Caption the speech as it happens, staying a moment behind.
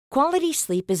Quality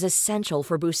sleep is essential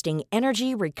for boosting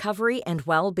energy, recovery, and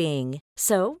well-being.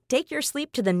 So, take your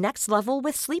sleep to the next level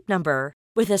with Sleep Number.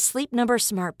 With a Sleep Number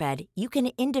smart bed, you can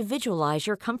individualize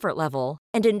your comfort level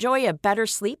and enjoy a better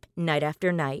sleep night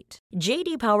after night.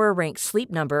 J.D. Power ranks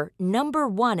Sleep Number number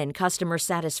one in customer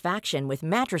satisfaction with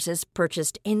mattresses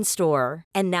purchased in-store.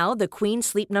 And now the Queen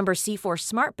Sleep Number C4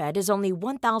 smart bed is only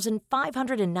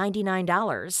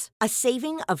 $1,599, a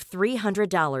saving of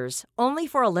 $300, only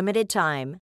for a limited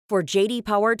time. For JD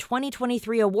Power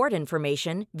 2023 award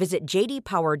information, visit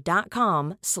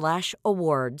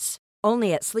jdpower.com/awards.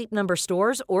 Only at Sleep Number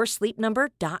stores or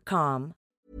sleepnumber.com.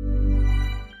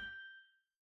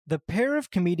 The pair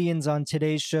of comedians on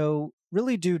today's show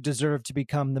really do deserve to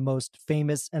become the most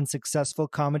famous and successful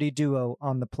comedy duo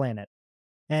on the planet.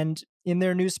 And in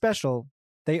their new special,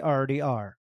 they already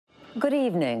are. Good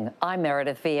evening. I'm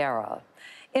Meredith Vieira.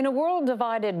 In a world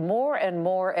divided more and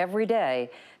more every day,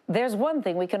 there's one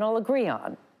thing we can all agree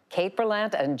on. Kate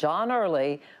Berlant and John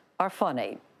Early are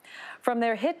funny. From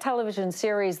their hit television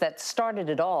series that started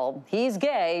it all, He's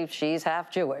Gay, She's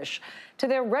Half Jewish, to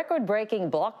their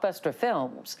record-breaking blockbuster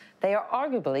films, they are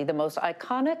arguably the most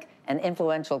iconic and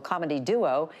influential comedy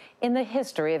duo in the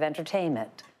history of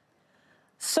entertainment.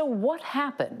 So what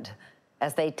happened?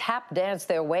 As they tap-danced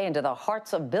their way into the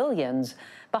hearts of billions,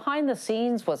 behind the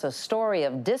scenes was a story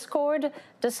of discord,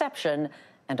 deception,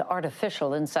 and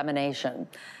artificial insemination.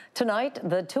 Tonight,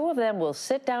 the two of them will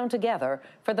sit down together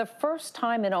for the first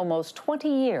time in almost 20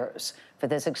 years for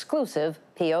this exclusive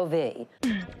POV.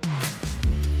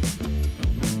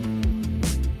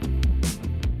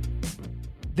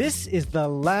 This is The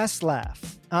Last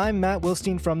Laugh. I'm Matt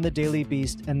Wilstein from The Daily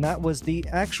Beast, and that was the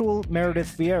actual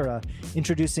Meredith Vieira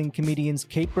introducing comedians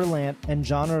Kate Berlant and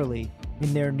John Early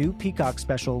in their new Peacock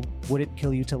special, Would It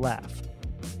Kill You to Laugh?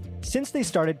 Since they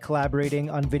started collaborating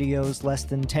on videos less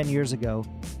than 10 years ago,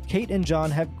 Kate and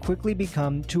John have quickly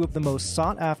become two of the most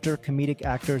sought-after comedic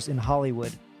actors in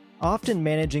Hollywood, often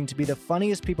managing to be the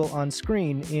funniest people on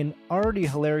screen in already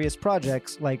hilarious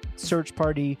projects like Search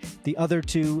Party, The Other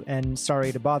Two, and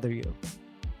Sorry to Bother You.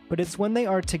 But it's when they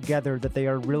are together that they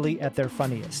are really at their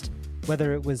funniest,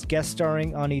 whether it was guest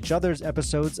starring on each other's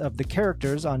episodes of The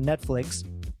Characters on Netflix,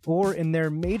 or in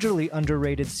their majorly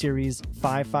underrated series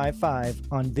 555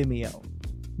 on Vimeo.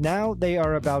 Now they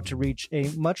are about to reach a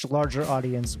much larger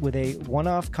audience with a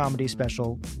one-off comedy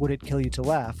special, Would It Kill You to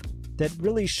Laugh, that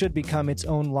really should become its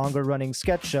own longer-running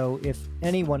sketch show if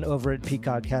anyone over at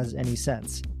Peacock has any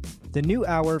sense. The new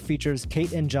hour features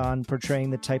Kate and John portraying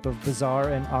the type of bizarre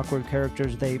and awkward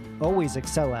characters they always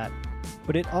excel at,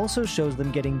 but it also shows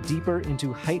them getting deeper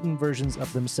into heightened versions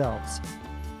of themselves.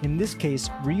 In this case,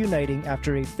 reuniting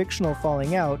after a fictional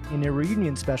falling out in a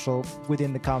reunion special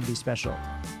within the comedy special.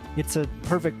 It's a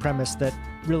perfect premise that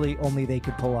really only they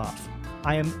could pull off.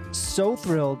 I am so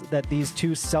thrilled that these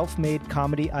two self-made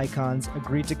comedy icons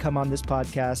agreed to come on this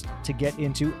podcast to get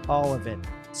into all of it.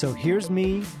 So here's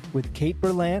me with Kate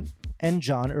Berlant and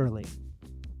John Early.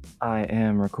 I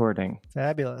am recording.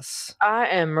 Fabulous. I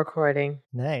am recording.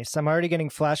 Nice. I'm already getting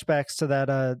flashbacks to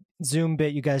that Zoom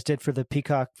bit you guys did for the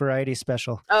Peacock Variety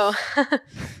Special. Oh,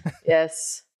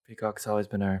 yes. Peacock's always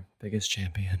been our biggest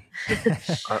champion.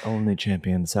 Our only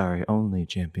champion.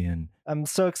 I'm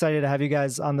so excited to have you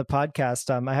guys on the podcast.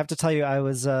 I have to tell you, I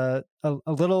was a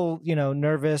little,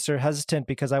 nervous or hesitant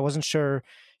because I wasn't sure,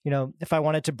 if I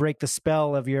wanted to break the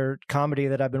spell of your comedy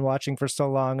that I've been watching for so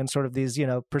long and sort of these,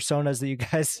 personas that you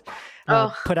guys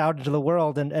put out into the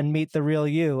world and meet the real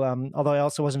you. Although I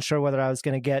also wasn't sure whether I was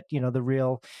going to get, the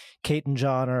real Kate and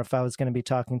John, or if I was going to be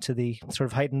talking to the sort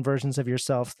of heightened versions of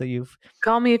yourself that you've...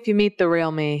 Call me if you meet the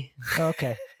real me.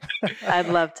 Okay. I'd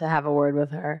love to have a word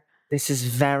with her. This is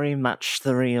very much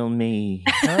the real me.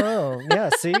 Oh, yeah,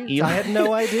 see? I had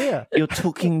no idea. You're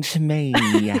talking to me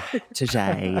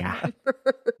today.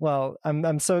 Well,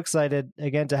 I'm so excited,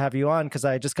 again, to have you on, because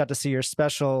I just got to see your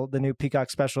special, the new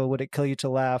Peacock special, Would It Kill You to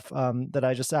Laugh, that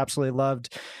I just absolutely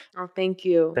loved. Oh, thank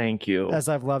you. Thank you. As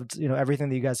I've loved, everything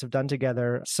that you guys have done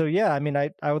together. So, yeah, I mean,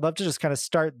 I would love to just kind of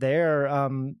start there.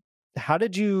 How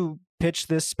did you pitch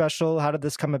this special? How did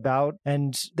this come about?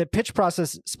 And the pitch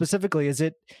process specifically,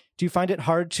 do you find it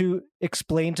hard to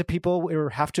explain to people or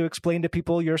have to explain to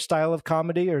people your style of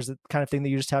comedy, or is it the kind of thing that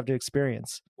you just have to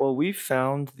experience? Well, we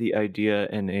found the idea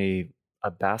in a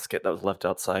basket that was left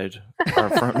outside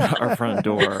our front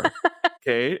door.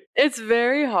 Okay. It's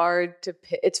very hard to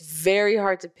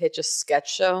pitch a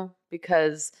sketch show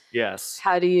because yes.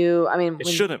 How do you, it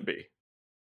shouldn't be.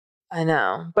 I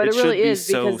know, but it really is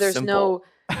because there's simple.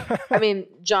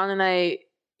 John and I,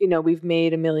 we've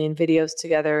made a million videos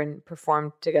together and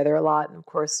performed together a lot, and of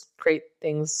course create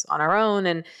things on our own.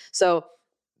 And so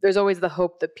there's always the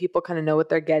hope that people kind of know what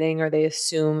they're getting, or they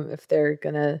assume if they're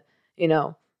going to,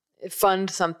 fund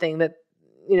something that,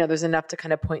 there's enough to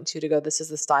kind of point to go, this is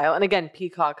the style. And again,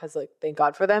 Peacock has thank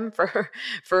God for them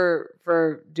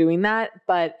for doing that.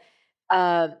 But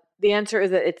the answer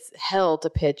is that it's hell to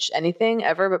pitch anything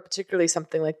ever, but particularly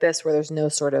something like this where there's no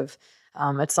sort of,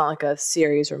 it's not like a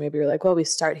series where maybe you're like, well, we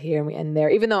start here and we end there.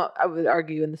 Even though I would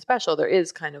argue in the special, there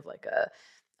is kind of like a...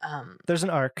 there's an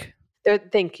arc.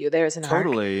 Thank you. There's an arc.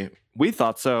 Totally. We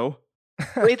thought so.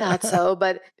 We thought so,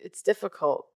 but it's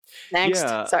difficult. Next.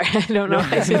 Yeah. Sorry, I don't know.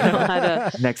 I don't know how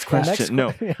to... Next question.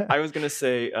 I was going to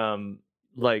say,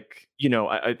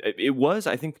 it was,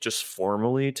 I think, just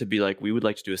formally to be like, we would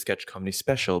like to do a sketch comedy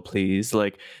special, please.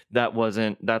 Like,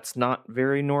 that's not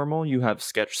very normal. You have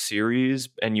sketch series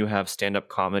and you have stand-up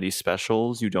comedy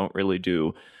specials. You don't really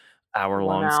do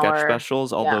hour-long sketch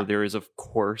specials, although there is, of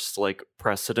course,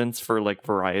 precedence for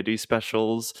variety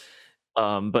specials.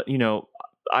 But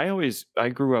I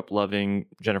grew up loving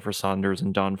Jennifer Saunders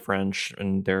and Dawn French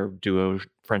and their duo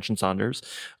French and Saunders,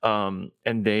 and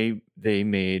they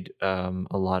made a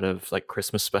lot of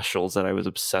Christmas specials that I was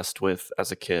obsessed with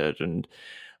as a kid, and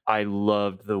I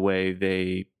loved the way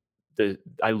they had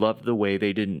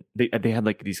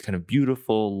these kind of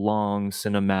beautiful, long,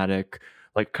 cinematic,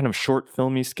 kind of short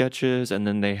filmy sketches, and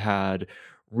then they had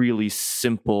really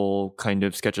simple kind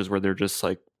of sketches where they're just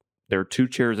there are two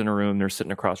chairs in a room, they're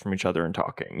sitting across from each other and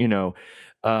talking,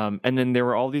 and then there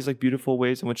were all these beautiful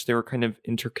ways in which they were kind of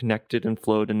interconnected and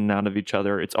flowed in and out of each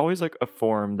other. It's always a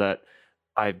form that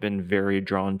I've been very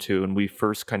drawn to, and we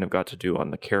first kind of got to do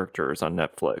on The Characters on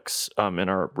Netflix in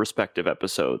our respective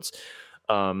episodes.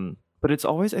 But it's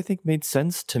always, I think, made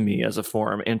sense to me as a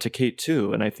form, and to Kate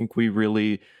too. And I think we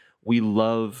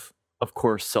love, of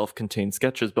course, self-contained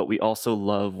sketches, but we also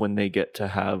love when they get to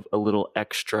have a little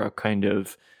extra kind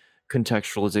of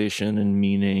contextualization and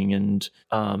meaning, and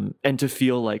to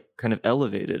feel kind of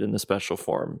elevated in the special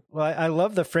form. Well, I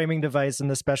love the framing device in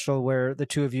the special where the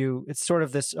two of you, it's sort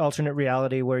of this alternate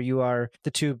reality where you are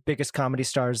the two biggest comedy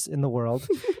stars in the world,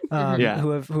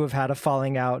 who have had a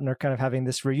falling out and are kind of having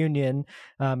this reunion.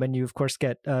 And you, of course,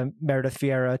 get Meredith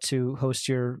Vieira to host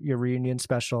your reunion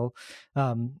special.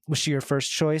 Was she your first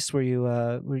choice?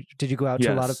 Did you go out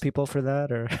to a lot of people for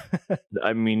that? Or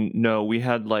I mean, no, we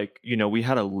had we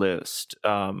had a list.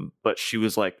 But she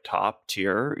was top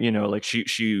tier,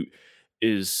 she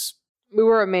is. We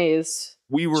were amazed.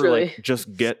 We were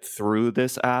just get through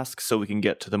this ask so we can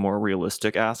get to the more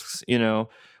realistic asks. We're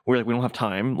we don't have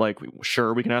time.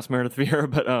 Sure, we can ask Meredith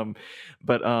Vieira,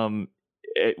 but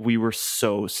we were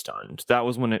so stunned. That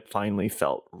was when it finally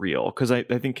felt real, because I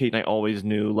think Kate and I always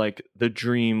knew the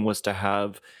dream was to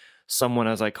have someone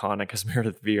as iconic as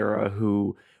Meredith Vieira,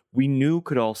 who we knew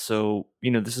could also,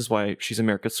 this is why she's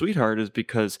America's sweetheart, is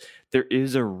because there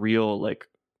is a real,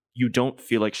 you don't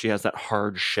feel like she has that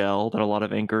hard shell that a lot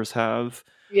of anchors have.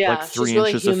 Yeah, 3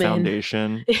 really inches human. Of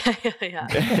foundation.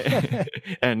 Yeah.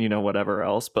 And, whatever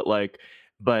else. But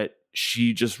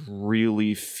she just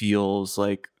really feels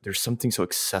there's something so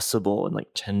accessible and And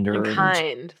tender.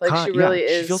 kind. She really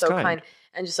is so kind.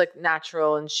 And just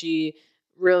natural. And she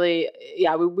really,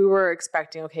 we were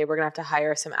expecting, okay, we're gonna have to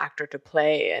hire some actor to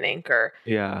play an anchor.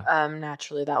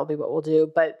 Naturally that will be what we'll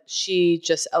do, but she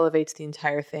just elevates the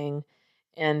entire thing.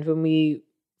 And when we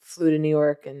flew to New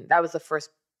York, and that was the first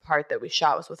part that we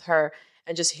shot, was with her,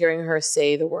 and just hearing her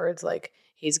say the words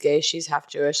he's gay, she's half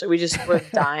Jewish, we just were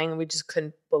dying. We just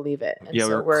couldn't believe it. And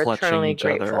so we're eternally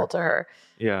grateful to her.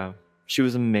 Yeah, she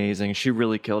was amazing. She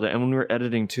really killed it. And when we were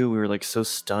editing too, we were so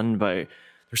stunned by,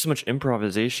 there's so much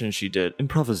improvisation she did.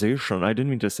 Improvisation. I didn't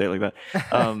mean to say it like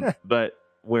that. But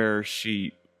where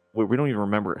we don't even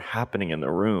remember it happening in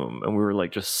the room. And we were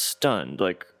just stunned,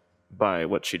 by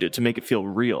what she did to make it feel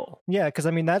real. Yeah, because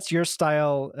I mean, that's your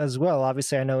style as well.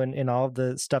 Obviously, I know in all of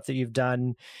the stuff that you've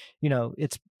done,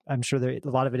 I'm sure a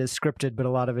lot of it is scripted, but a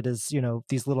lot of it is,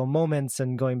 these little moments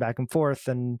and going back and forth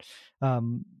and,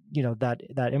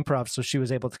 that improv. So she was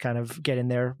able to kind of get in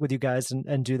there with you guys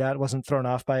and do that. Wasn't thrown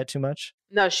off by it too much.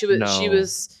 No, she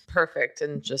was perfect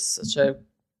and just such a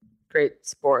great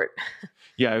sport.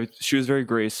 Yeah, she was very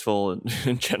graceful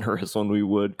and generous when we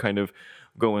would kind of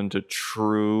go into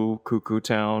true cuckoo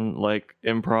town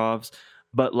improvs,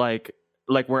 but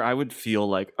where I would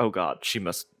feel oh God, she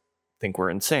must think we're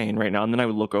insane right now, and then I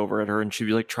would look over at her and she'd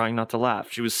be trying not to laugh.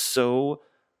 She was so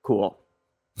cool.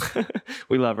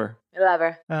 We love her. I love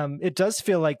her. It does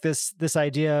feel like this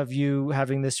idea of you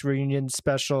having this reunion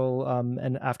special,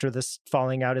 and after this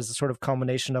falling out, is a sort of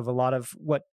culmination of a lot of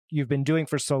what you've been doing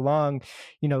for so long,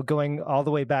 going all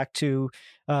the way back to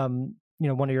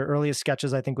one of your earliest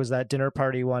sketches, I think, was that dinner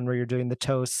party one where you're doing the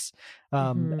toasts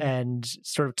and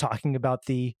sort of talking about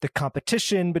the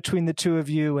competition between the two of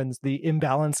you and the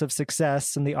imbalance of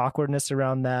success and the awkwardness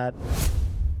around that.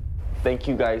 Thank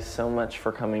you guys so much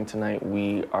for coming tonight.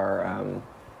 We are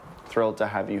thrilled to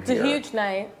have you here. It's a huge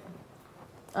night.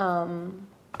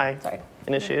 I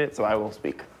initiated, so I will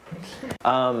speak.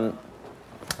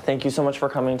 Thank you so much for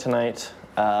coming tonight.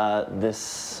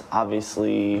 This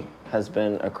obviously has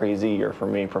been a crazy year for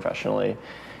me professionally.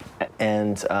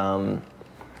 And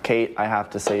Kate, I have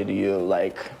to say to you,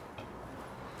 like,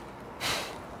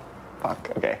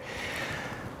 fuck, okay.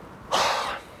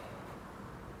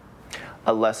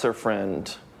 A lesser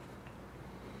friend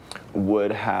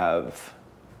would have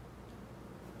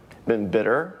been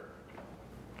bitter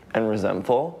and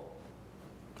resentful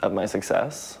of my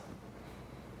success.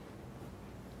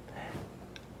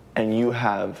 And you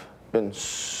have been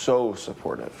so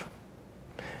supportive,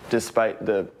 despite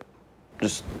the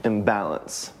just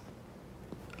imbalance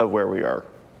of where we are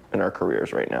in our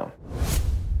careers right now.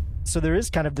 So there is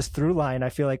kind of this through line, I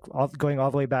feel like, going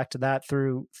all the way back to that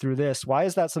through this. Why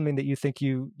is that something that you think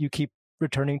you keep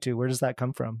returning to? Where does that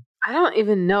come from? I don't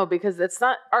even know, because it's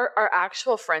not our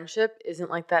actual friendship isn't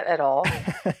like that at all.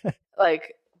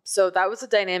 Like, so that was a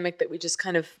dynamic that we just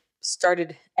kind of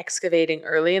started excavating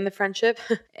early in the friendship,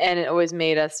 and it always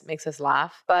makes us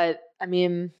laugh. But I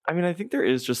mean, I think there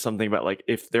is just something about, like,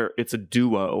 it's a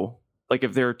duo, like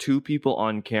if there are two people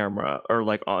on camera or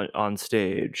like on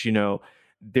stage,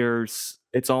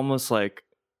 it's almost like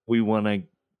we want to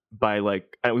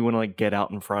get out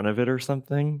in front of it or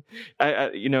something.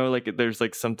 Like there's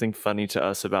like something funny to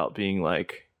us about being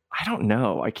like, I don't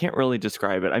know, I can't really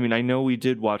describe it. I mean, I know we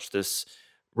did watch this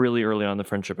really early on in the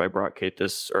friendship. I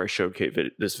showed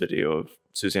Kate this video of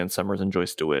Suzanne Summers and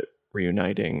Joyce DeWitt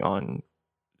reuniting on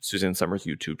Suzanne Summers'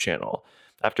 YouTube channel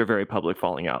after a very public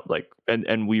falling out. Like,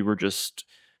 and we were just,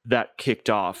 that kicked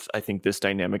off, I think, this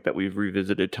dynamic that we've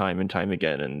revisited time and time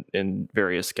again in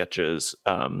various sketches.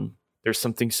 There's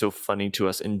something so funny to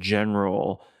us in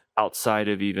general, outside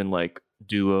of even like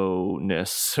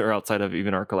duo-ness or outside of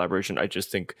even our collaboration. I just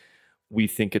think we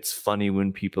think it's funny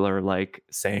when people are like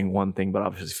saying one thing but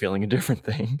obviously feeling a different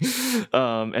thing,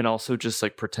 and also just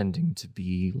like pretending to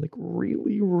be like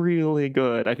really, really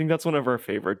good. I think that's one of our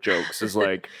favorite jokes, is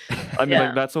like, I mean,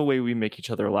 like, that's a way we make each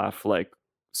other laugh, like,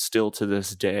 still to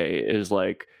this day, is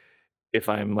like, if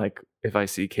I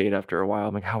see Kate after a while,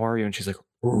 I'm like, how are you? And she's like,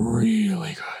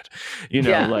 really good.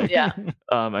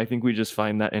 I think we just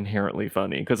find that inherently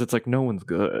funny, because it's like, no one's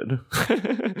good.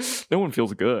 No one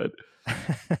feels good.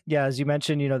 Yeah, as you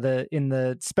mentioned, in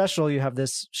the special, you have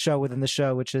this show within the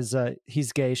show, which is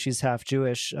He's Gay, She's Half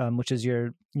Jewish, which is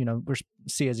your,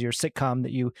 see as your sitcom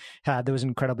that you had that was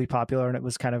incredibly popular, and it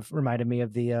was kind of reminded me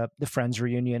of the Friends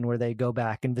reunion where they go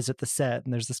back and visit the set,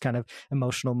 and there's this kind of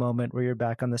emotional moment where you're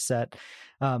back on the set.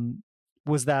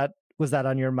 Was that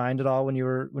on your mind at all when you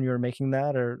were making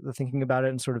that, or thinking about it,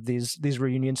 and sort of these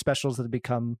reunion specials that have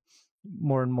become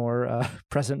more and more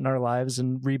present in our lives,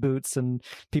 and reboots and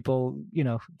people,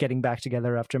 getting back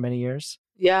together after many years?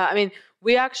 Yeah, I mean,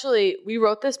 we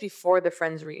wrote this before the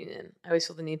Friends reunion. I always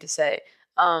feel the need to say.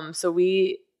 But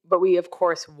we of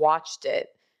course watched it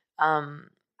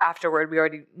afterward. We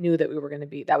already knew that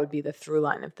that would be the through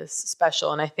line of this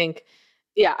special. And I think,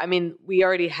 yeah, I mean, we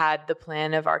already had the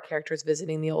plan of our characters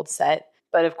visiting the old set,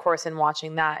 but of course in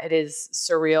watching that, it is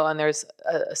surreal, and there's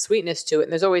a sweetness to it.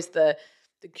 And there's always the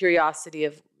curiosity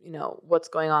of, what's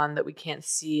going on that we can't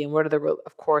see, and what are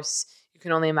of course, you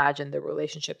can only imagine the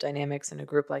relationship dynamics in a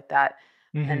group like that,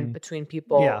 and between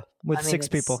people. Yeah, with 6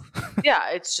 people. Yeah,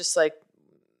 it's just like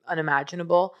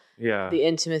unimaginable. Yeah, the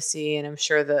intimacy, and I'm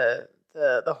sure the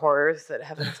horrors that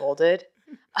have unfolded.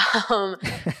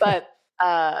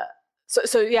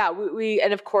 So yeah, we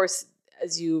and of course,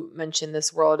 as you mentioned,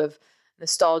 this world of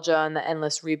nostalgia and the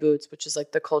endless reboots, which is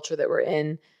like the culture that we're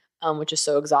in, which is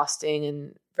so exhausting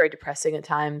and very depressing at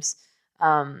times.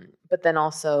 But then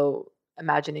also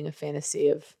imagining a fantasy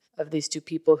of these two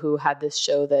people who had this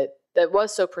show that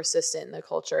was so persistent in the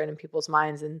culture and in people's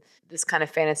minds. And this kind of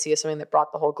fantasy is something that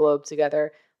brought the whole globe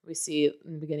together. We see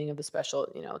in the beginning of the special,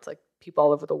 it's like people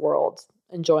all over the world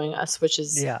enjoying us, which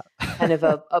is kind of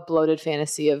a bloated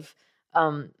fantasy of,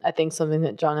 I think, something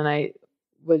that John and I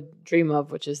would dream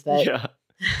of, which is that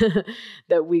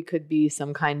that we could be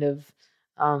some kind of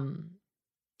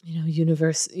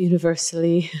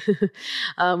universally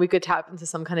we could tap into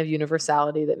some kind of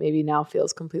universality that maybe now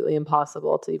feels completely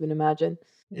impossible to even imagine.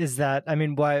 Is that, I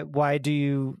mean, why do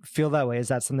you feel that way? Is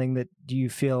that something that do you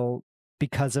feel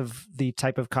because of the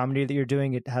type of comedy that you're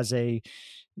doing, it has a,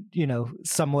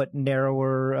 somewhat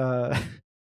narrower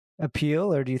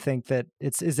appeal, or do you think that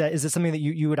is it something that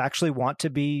you would actually want to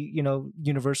be,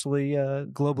 universally,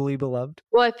 globally beloved?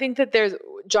 Well, I think that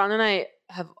John and I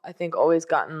have, I think, always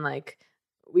gotten like,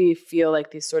 we feel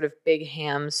like these sort of big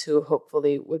hams who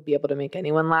hopefully would be able to make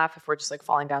anyone laugh if we're just like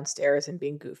falling downstairs and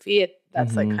being goofy.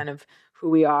 That's like kind of who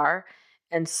we are.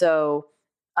 And so,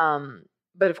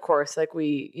 but of course, like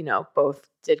we, both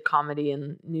did comedy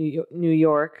in New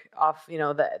York off,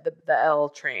 the L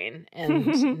train,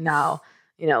 and now,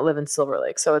 live in Silver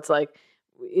Lake. So it's like,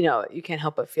 you can't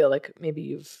help but feel like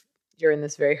maybe you're in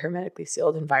this very hermetically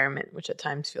sealed environment, which at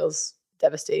times feels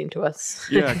devastating to us.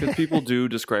 Yeah, because people do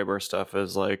describe our stuff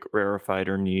as like rarefied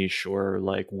or niche or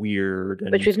like weird,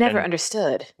 which we've never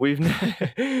understood.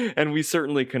 And we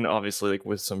certainly can, obviously, like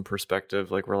with some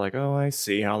perspective, like we're like, oh, I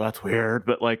see how that's weird,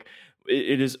 but like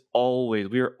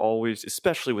we are always,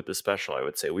 especially with the special, I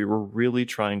would say we were really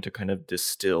trying to kind of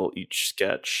distill each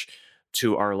sketch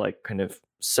to our like kind of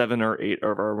 7 or 8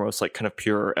 of our most like kind of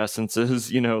pure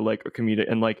essences, like a comedic,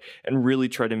 and really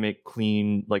try to make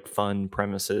clean, like fun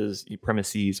premises,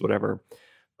 whatever.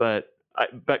 But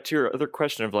back to your other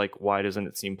question of like, why doesn't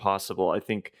it seem possible? I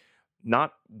think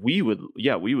we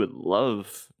would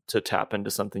love to tap into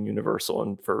something universal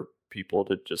and for people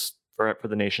to just, for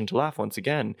the nation to laugh once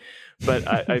again. But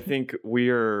I think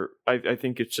I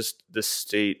think it's just the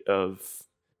state of,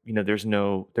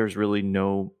 there's really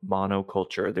no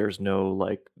monoculture. There's no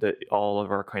like that. All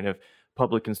of our kind of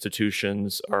public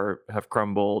institutions have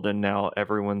crumbled, and now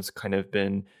everyone's kind of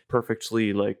been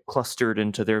perfectly like clustered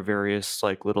into their various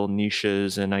like little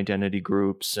niches and identity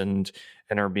groups, and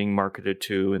are being marketed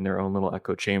to in their own little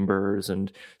echo chambers.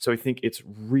 And so I think it's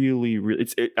really,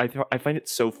 I find it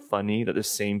so funny that the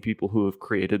same people who have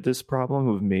created this problem,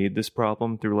 who have made this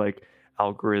problem through like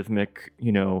algorithmic,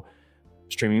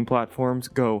 streaming platforms,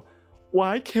 go,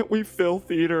 why can't we fill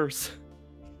theaters?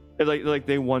 And like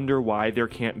they wonder why there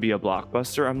can't be a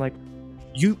Blockbuster. I'm like,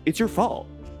 it's your fault.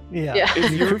 Yeah.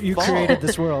 It's you fault. Created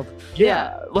this world.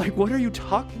 Yeah. Like, what are you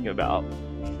talking about?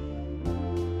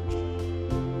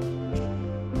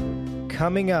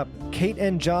 Coming up, Kate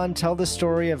and John tell the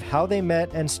story of how they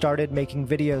met and started making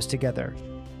videos together.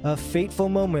 A fateful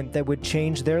moment that would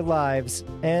change their lives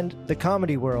and the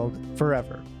comedy world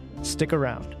forever. Stick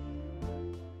around.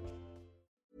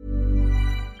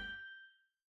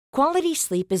 Quality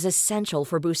sleep is essential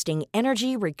for boosting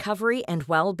energy, recovery, and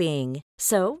well-being.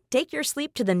 So, take your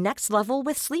sleep to the next level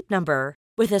with Sleep Number.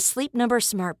 With a Sleep Number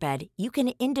smart bed, you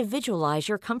can individualize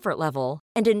your comfort level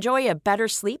and enjoy a better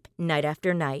sleep night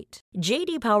after night.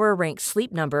 J.D. Power ranks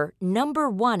Sleep Number number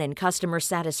 1 in customer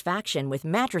satisfaction with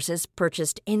mattresses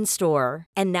purchased in-store.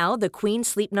 And now the Queen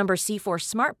Sleep Number C4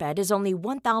 smart bed is only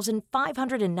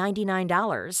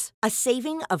 $1,599, a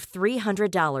saving of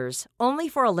 $300, only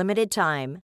for a limited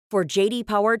time. For J.D.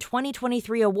 Power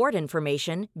 2023 award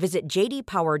information, visit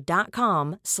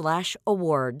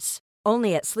jdpower.com/awards.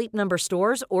 Only at Sleep Number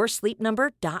stores or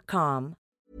sleepnumber.com.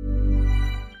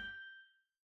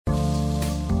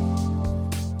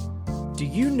 Do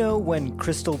you know when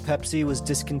Crystal Pepsi was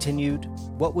discontinued,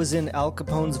 what was in Al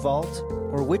Capone's vault,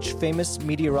 or which famous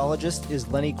meteorologist is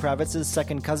Lenny Kravitz's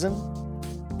second cousin?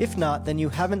 If not, then you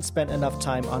haven't spent enough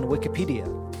time on Wikipedia.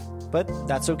 But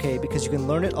that's okay, because you can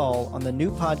learn it all on the new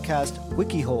podcast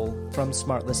WikiHole from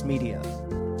Smartless Media.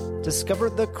 Discover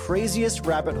the craziest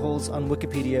rabbit holes on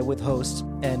Wikipedia with host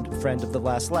and friend of The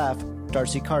Last Laugh,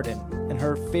 Darcy Carden, and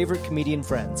her favorite comedian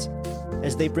friends,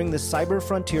 as they bring the cyber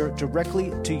frontier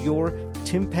directly to your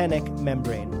tympanic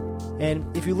membrane. And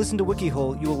if you listen to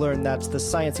WikiHole, you will learn that's the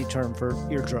sciencey term for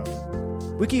eardrum.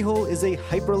 WikiHole is a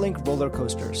hyperlink roller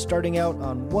coaster, starting out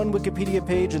on one Wikipedia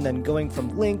page and then going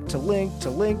from link to link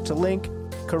to link to link,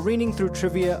 careening through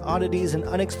trivia, oddities, and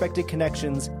unexpected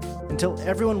connections until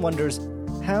everyone wonders,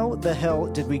 how the hell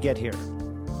did we get here?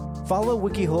 Follow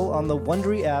WikiHole on the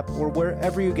Wondery app or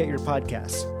wherever you get your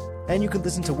podcasts. And you can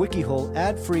listen to WikiHole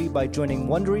ad-free by joining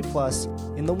Wondery Plus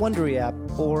in the Wondery app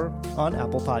or on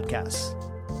Apple Podcasts.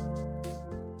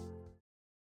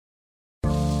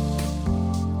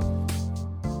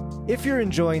 If you're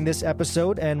enjoying this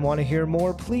episode and want to hear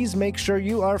more, please make sure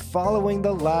you are following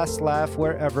The Last Laugh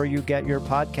wherever you get your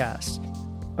podcasts.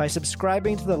 By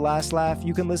subscribing to The Last Laugh,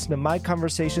 you can listen to my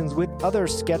conversations with other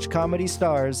sketch comedy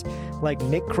stars like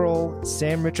Nick Kroll,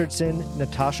 Sam Richardson,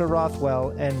 Natasha Rothwell,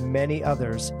 and many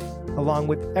others, along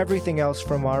with everything else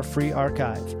from our free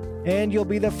archive. And you'll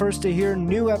be the first to hear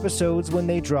new episodes when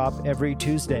they drop every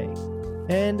Tuesday.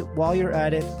 And while you're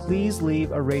at it, please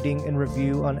leave a rating and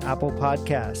review on Apple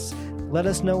Podcasts. Let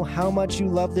us know how much you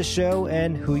love the show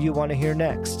and who you want to hear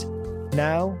next.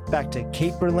 Now, back to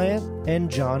Kate Berlant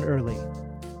and John Early.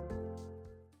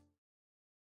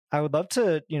 I would love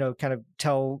to, kind of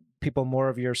tell people more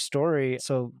of your story.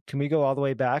 So can we go all the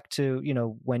way back to,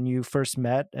 when you first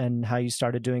met and how you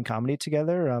started doing comedy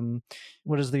together?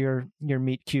 What is your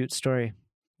meet cute story?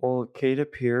 Well, Kate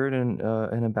appeared in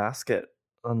a basket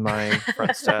on my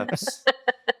front steps,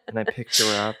 and I picked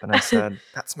her up and I said,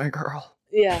 "That's my girl."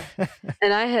 Yeah.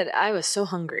 And I was so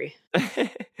hungry.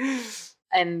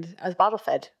 And I was bottle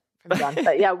fed from John.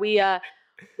 But yeah, we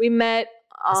met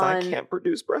on... I can't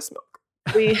produce breast milk.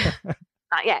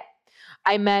 Not yet.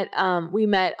 We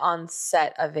met on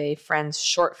set of a friend's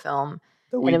short film.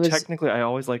 Technically, I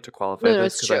always like to qualify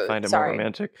this because I find it more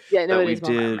romantic. Yeah, no, it is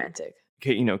more romantic.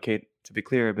 Kate, to be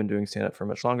clear, I've been doing stand-up for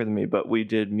much longer than me, but we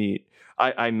did meet.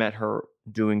 I met her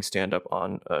doing stand-up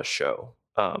on a show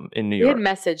in New York. We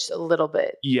had messaged a little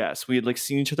bit. Yes, we had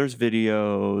seen each other's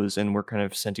videos, and we're kind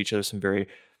of sent each other some very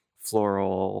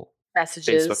floral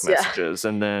messages, Facebook messages,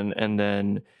 and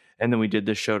then we did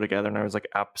this show together, and I was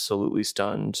absolutely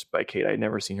stunned by Kate. I'd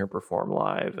never seen her perform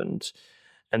live,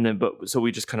 so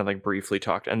we just kind of briefly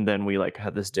talked, and then we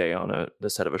had this day on the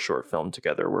set of a short film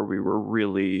together where we were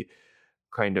really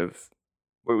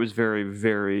where it was very,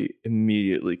 very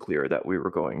immediately clear that we were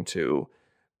going to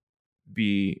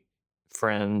be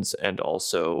friends and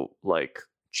also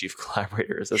chief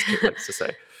collaborators, as Kate likes to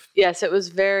say. Yes, it was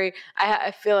very...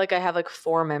 I feel like I have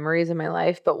 4 memories in my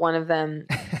life, but one of them,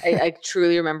 I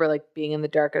truly remember being in the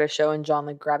dark at a show and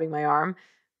John grabbing my arm,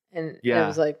 and it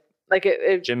was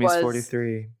it Jimmy's was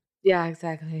 43. Yeah,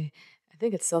 exactly. I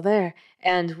think it's still there,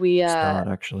 and we... It's not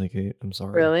actually, Kate. I'm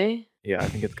sorry. Really? Yeah, I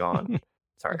think it's gone.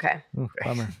 Sorry. Okay.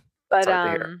 Bummer. But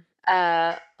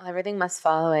everything must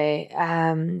fall away,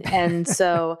 and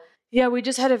so yeah, we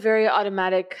just had a very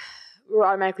we were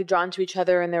automatically drawn to each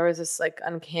other, and there was this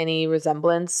uncanny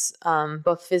resemblance,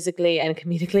 both physically and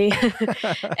comedically.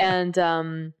 And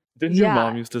didn't your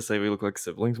mom used to say we look like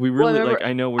siblings? We really I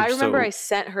remember I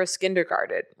sent her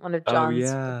Skindergarten, one of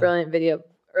John's brilliant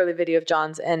early video of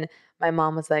John's, and my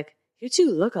mom was like, "You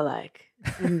two look alike."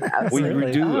 And I was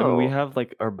we do. Oh. And we have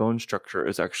our bone structure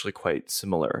is actually quite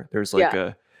similar. There's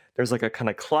a kind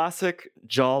of classic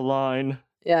jawline.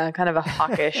 Yeah, kind of a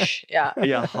hawkish. Yeah.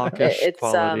 Yeah, hawkish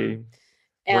quality.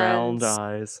 Round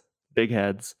eyes, big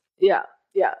heads. Yeah,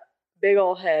 big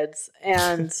old heads,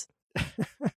 and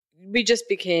we just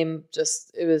became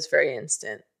it was very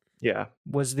instant. Yeah.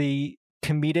 Was the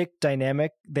comedic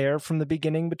dynamic there from the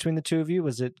beginning between the two of you?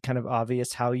 Was it kind of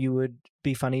obvious how you would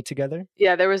be funny together?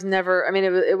 Yeah, there was never... I mean,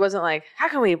 it wasn't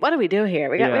what do we do here?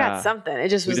 We got something. It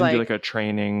just was we didn't do a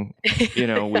training,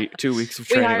 2 weeks of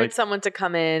training. We hired someone to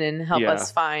come in and help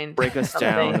us break us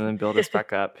down and then build us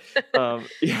back up. I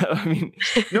mean,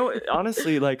 no,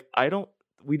 honestly,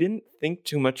 we didn't think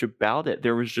too much about it.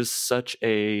 There was just such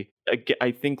I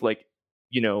think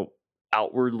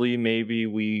outwardly maybe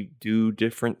we do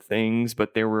different things,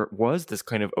 but there was this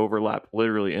kind of overlap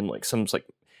literally in some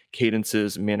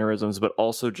cadences, mannerisms, but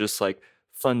also just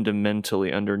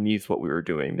fundamentally underneath what we were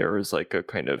doing there was a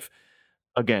kind of,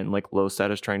 again, low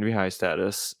status trying to be high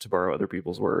status, to borrow other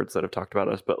people's words that have talked about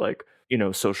us, but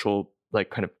social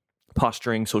kind of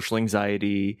posturing, social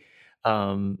anxiety,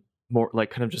 more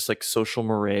kind of just social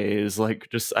mores,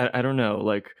 I don't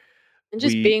know, and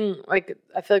just being I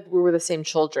feel like we were the same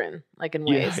children, in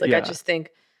ways. I just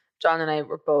think John and I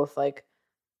were both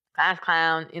class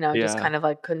clown, just kind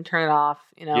of couldn't turn it off,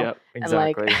 Yep,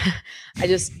 exactly.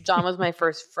 And John was my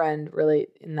first friend really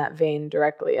in that vein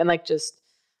directly. And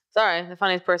the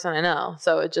funniest person I know.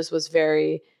 So it just was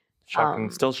very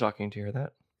shocking, still shocking to hear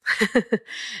that.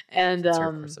 And it's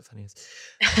your first funniest.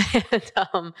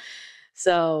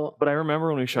 But I remember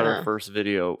when we shot our first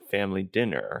video, family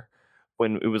dinner,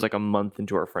 when it was a month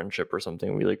into our friendship or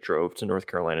something, we drove to North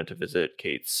Carolina to visit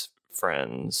Kate's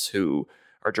friends who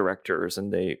are directors,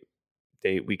 and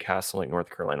we cast some North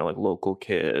Carolina local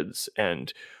kids,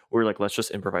 and we were let's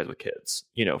just improvise with kids,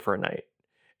 for a night,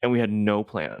 and we had no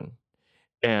plan,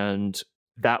 and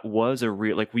that was a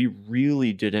real we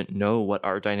really didn't know what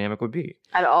our dynamic would be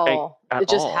at all. It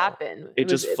just happened. It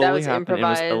just fully happened.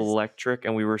 Improvised. It was electric,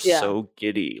 and we were so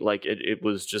giddy. It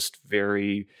was just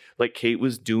very Kate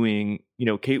was doing.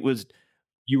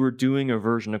 You were doing a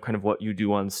version of kind of what you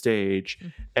do on stage,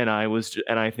 and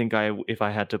I think if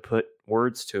I had to put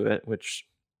words to it, which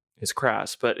is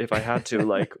crass, but if I had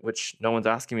to, which no one's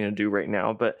asking me to do right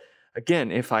now, but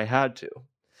again, if I had to,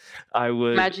 I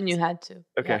would imagine you had to.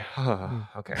 Okay,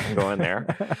 okay, I'm going there.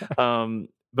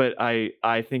 But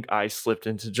I think I slipped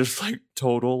into just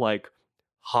total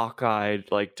hawk-eyed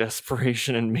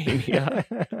desperation and mania,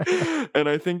 and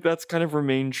I think that's kind of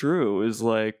remained true. Is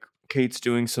Kate's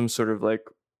doing some sort of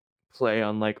play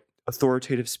on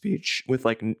authoritative speech with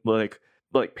like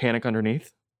panic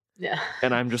underneath, Yeah.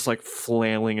 And I'm just like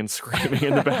flailing and screaming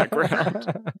in the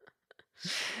background.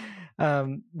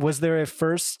 Was there a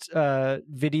first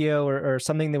video or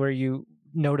something where you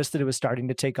noticed that it was starting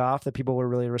to take off, that people were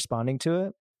really responding to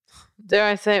it? Dare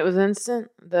I say it was instant?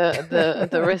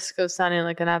 The risk of sounding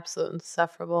like an absolute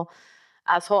insufferable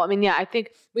asshole. I mean, yeah, I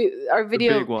think our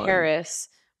video Paris,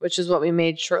 which is what we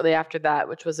made shortly after that,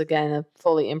 which was again a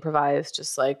fully improvised,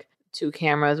 just like 2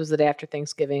 cameras, was the day after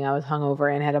Thanksgiving. I was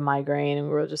hungover and had a migraine, and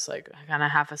we were just like kind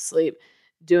of half asleep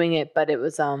doing it. But it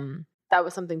was that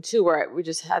was something too where we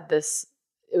just had this.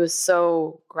 It was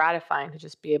so gratifying to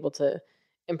just be able to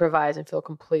improvise and feel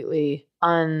completely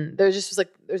there just was like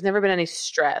there's never been any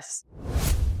stress.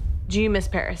 Do you miss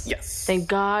Paris? Yes. Thank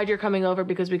God you're coming over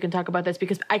because we can talk about this,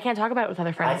 because I can't talk about it with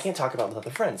other friends. I can't talk about it with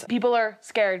other friends. People are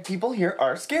scared. People here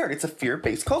are scared. It's a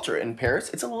fear-based culture. In Paris,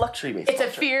 it's a luxury-based culture.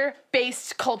 It's a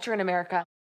fear-based culture in America.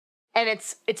 And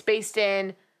it's based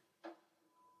in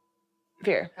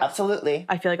fear. Absolutely.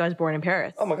 I feel like I was born in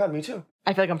Paris. Oh my God, me too.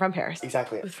 I feel like I'm from Paris.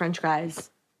 Exactly. With French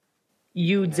guys.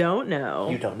 You don't know.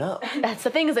 You don't know. That's the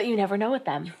thing, is that you never know with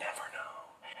them. You never know.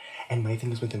 And my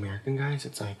thing is with American guys,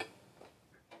 it's like,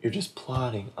 you're just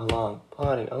plodding along.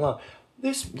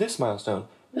 This milestone,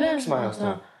 next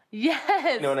milestone.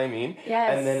 Yes. You know what I mean?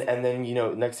 Yes. And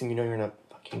then next thing you know, you're in a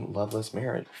fucking loveless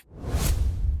marriage.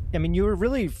 I mean, you were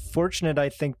really fortunate, I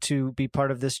think, to be part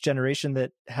of this generation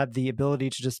that had the ability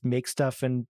to just make stuff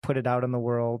and put it out in the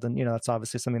world. And, that's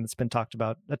obviously something that's been talked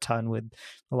about a ton with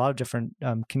a lot of different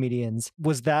comedians.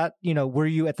 Was that, were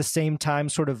you at the same time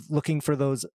sort of looking for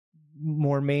those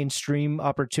more mainstream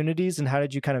opportunities? And how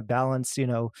did you kind of balance,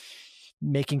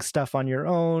 making stuff on your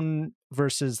own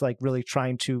versus like really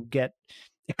trying to get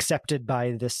accepted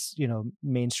by this,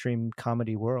 mainstream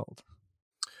comedy world?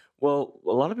 Well,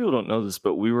 a lot of people don't know this,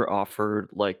 but we were offered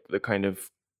like the kind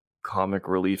of comic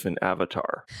relief in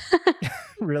Avatar.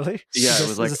 Really? Yeah, it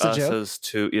was like us as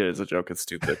two. Yeah, it's a joke. It's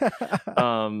stupid.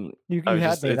 You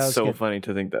had me. It's so good. funny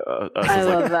to think that us I as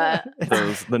love like that.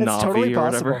 the Na'vi totally or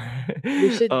possible. whatever.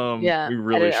 We should, we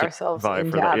really edit should ourselves vie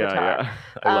into for that. Avatar. Yeah.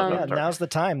 I love Avatar. Now's the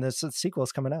time. This sequel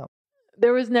is coming out.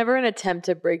 There was never an attempt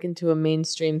to break into a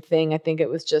mainstream thing. I think it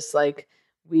was just like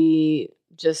we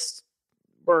just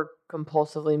were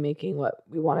compulsively making what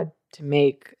we wanted to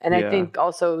make. And I think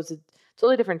also it was a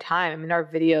totally different time. I mean, our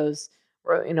videos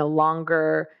were,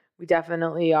 longer. We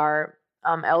definitely are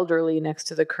elderly next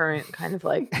to the current kind of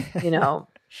like,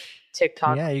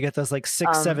 TikTok. Yeah, you get those like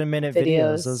 6-7 minute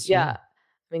videos. Those, I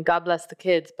mean, God bless the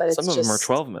kids, but some of them are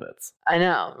 12 minutes. I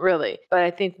know, really. But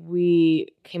I think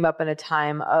we came up in a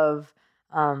time of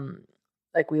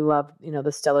like we loved,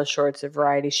 the Stella Shorts or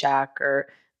Variety Shack or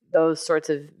those sorts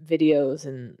of videos,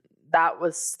 and that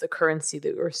was the currency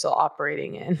that we were still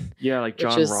operating in. Yeah, like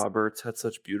John Roberts had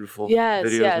such beautiful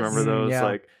videos. Yes. Remember those?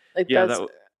 Yeah.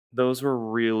 Those were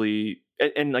really,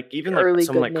 and like even like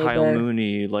someone like Kyle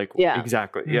Mooney, like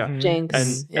exactly, Mm-hmm.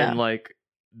 Jenks, and like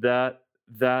that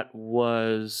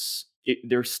was it.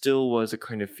 There still was a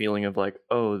kind of feeling of like,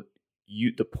 oh,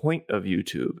 the point of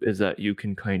YouTube is that you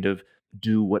can kind of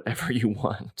do whatever you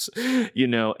want,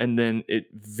 and then it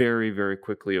very, very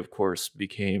quickly, of course,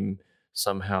 became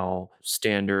somehow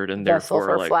standard and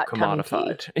therefore like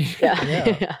commodified.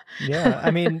 Yeah.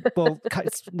 I mean, well,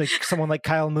 like someone like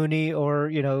Kyle Mooney or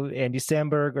Andy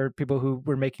Samberg or people who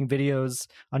were making videos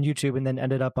on YouTube and then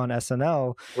ended up on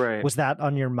SNL. Right. Was that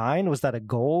on your mind? Was that a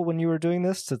goal when you were doing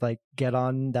this, to like get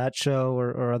on that show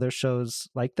or other shows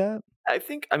like that?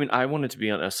 I wanted to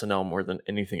be on SNL more than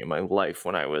anything in my life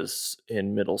when I was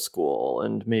in middle school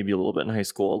and maybe a little bit in high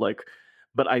school.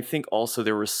 But I think also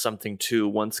there was something too,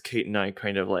 once Kate and I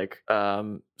kind of like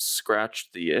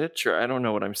scratched the itch, or I don't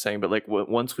know what I'm saying, but like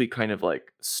once we kind of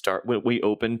like we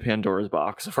opened Pandora's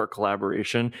box of our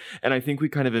collaboration, and I think we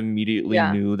kind of immediately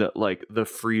knew that like the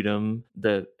freedom,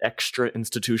 the extra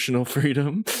institutional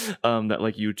freedom that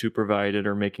like YouTube provided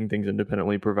or making things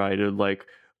independently provided, like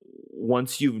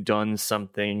once you've done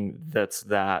something that's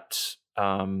that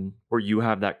where you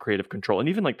have that creative control, and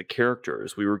even like the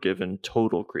characters, we were given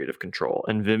total creative control,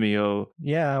 and Vimeo.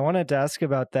 Yeah, I wanted to ask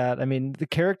about that. I mean, the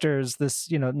characters, this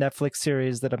Netflix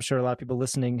series that I'm sure a lot of people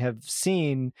listening have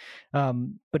seen,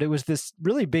 but it was this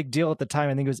really big deal at the time.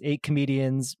 I think it was 8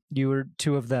 comedians. You were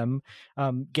 2 of them,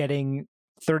 getting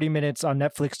 30 minutes on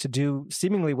Netflix to do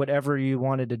seemingly whatever you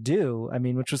wanted to do. I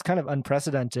mean, which was kind of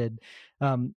unprecedented.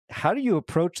 How do you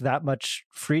approach that much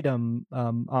freedom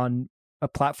on a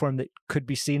platform that could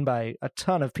be seen by a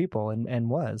ton of people and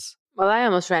was? Well, I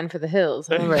almost ran for the hills.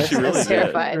 I remember I was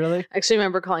terrified. Really? I actually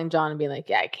remember calling John and being like,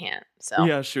 yeah, I can't. So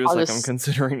yeah, she was I'm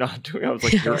considering not doing it. I was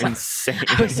like, you're insane.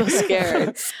 I was so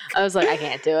scared. I was like, I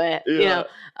can't do it.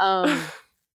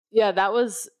 Yeah, that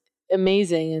was,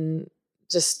 amazing and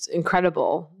just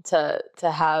incredible to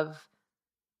have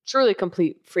truly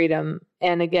complete freedom.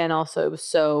 And again, also it was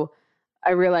so,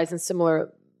 I realized in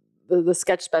similar, the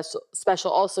sketch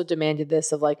special also demanded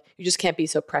this of like, you just can't be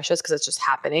so precious because it's just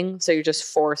happening. So you're just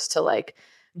forced to like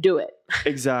do it.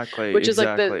 Exactly. Which is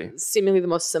like the seemingly the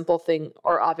most simple thing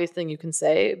or obvious thing you can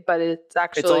say, but it's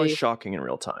actually, it's always shocking in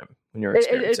real time when you're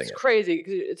experiencing it's crazy.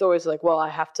 It's always like, well, I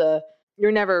have to,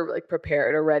 you're never like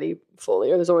prepared or ready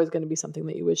fully, or there's always going to be something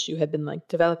that you wish you had been like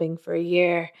developing for a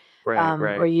year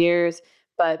right. or years.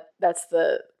 But that's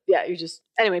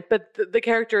anyway, but the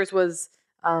characters was,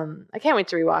 I can't wait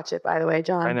to rewatch it, by the way,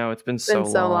 John. I know, it's been so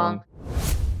long.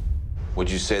 Would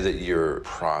you say that your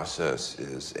process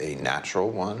is a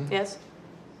natural one? Yes.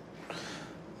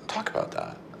 Talk about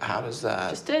that. How does that...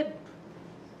 Just did.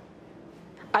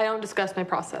 I don't discuss my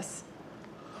process.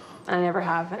 I never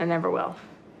have, and I never will.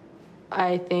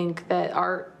 I think that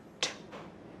art,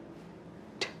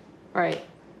 right,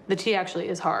 the T actually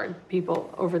is hard.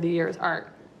 People over the years aren't.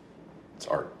 It's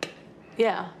art.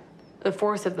 Yeah, the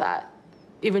force of that,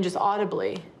 even just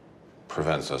audibly.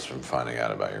 Prevents us from finding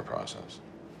out about your process.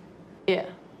 Yeah.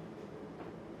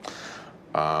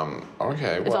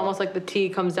 Okay, It's almost like the T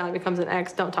comes down, becomes an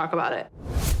X, don't talk about it.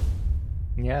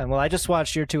 Yeah, well, I just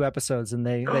watched your 2 episodes, and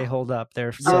they hold up.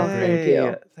 They're so Thank great.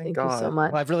 you. Thank you so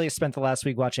much. Well, I've really spent the last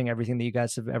week watching everything that you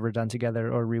guys have ever done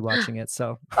together or rewatching it.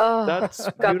 So that's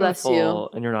God bless you.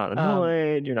 And you're not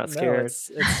annoyed. You're not scared. No,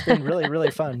 it's been really,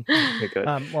 really fun. Okay, good.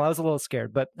 Well, I was a little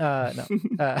scared, but no.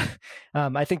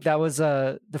 I think that was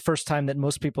the first time that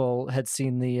most people had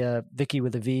seen the Vicky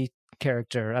with a V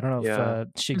character. I don't know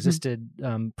if she existed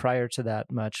prior to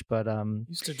that much, but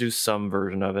used to do some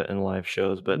version of it in live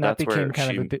shows, but that that's where became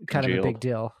kind of a big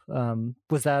deal.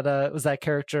 Was that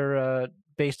character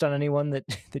based on anyone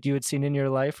that you had seen in your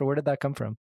life, or where did that come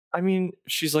from? I mean,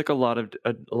 she's like a lot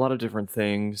of different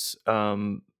things.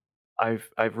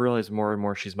 I've realized more and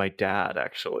more she's my dad,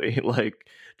 actually. Like,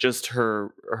 just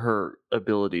her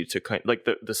ability to kind, like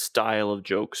the style of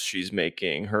jokes she's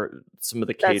making, some of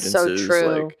the cadences. That's so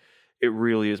true. Like, it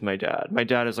really is my dad. My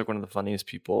dad is like one of the funniest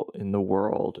people in the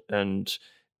world, and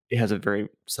he has a very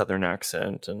Southern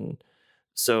accent. And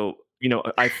so,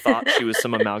 I thought she was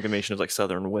some amalgamation of like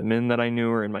Southern women that I knew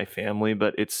or in my family,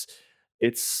 but it's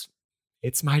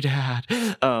my dad.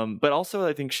 But also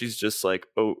I think she's just like,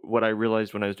 what I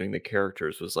realized when I was doing the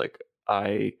characters was like,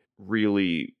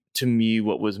 to me,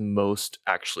 what was most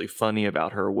actually funny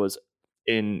about her was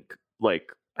in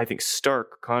like, I think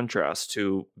stark contrast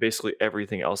to basically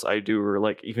everything else I do, or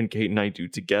like even Kate and I do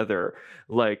together.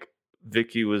 Like,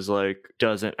 Vicky was like,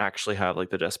 doesn't actually have like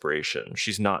the desperation.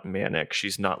 She's not manic.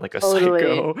 She's not like a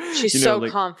psycho. She's so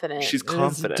confident. She's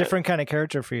confident. It's a different kind of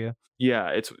character for you. Yeah,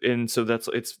 it's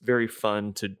very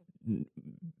fun to,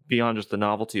 beyond just the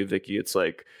novelty of Vicky. It's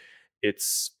like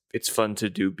it's fun to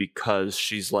do because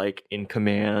she's like in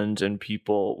command, and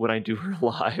people, when I do her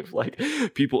live, like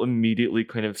people immediately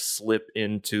kind of slip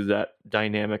into that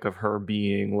dynamic of her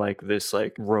being like this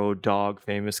like road dog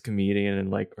famous comedian, and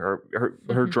like her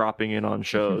dropping in on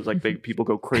shows. Like people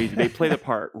go crazy. They play the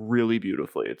part really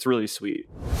beautifully. It's really sweet.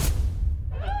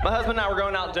 My husband and I were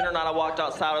going out to dinner night. I walked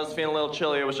outside. I was feeling a little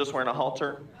chilly. I was just wearing a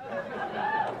halter.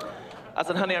 I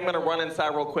said, honey, I'm going to run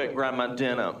inside real quick and grab my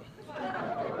dinner.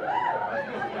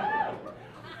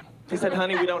 He said,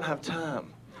 honey, we don't have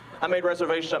time. I made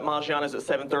reservations at Maggiano's at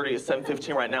 7:30. It's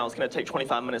 7:15 right now. It's going to take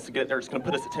 25 minutes to get there. It's going to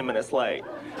put us at 10 minutes late.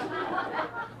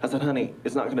 I said, honey,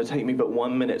 it's not going to take me but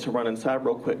 1 minute to run inside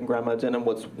real quick and grab my dinner.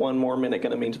 What's 1 more minute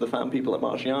going to mean to the fine people at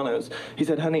Maggiano's? He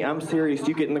said, honey, I'm serious.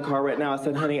 You get in the car right now. I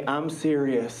said, honey, I'm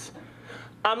serious.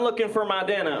 I'm looking for my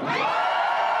dinner.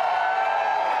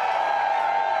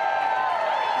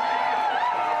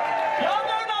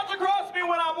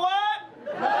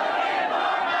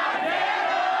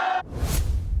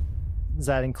 Is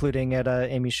that including at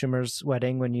Amy Schumer's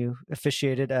wedding when you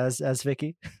officiated as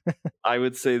Vicky? I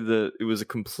would say that it was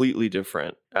completely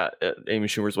different at Amy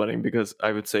Schumer's wedding, because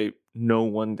I would say no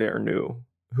one there knew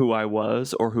who I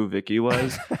was or who Vicky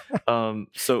was.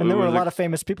 So and there were a lot of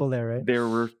famous people there, right?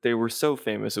 They were so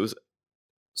famous. It was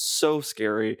so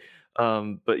scary.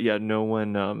 But yeah, no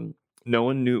one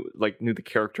knew the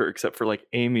character except for like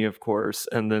Amy, of course,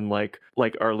 and then like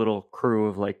our little crew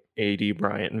of like A.D.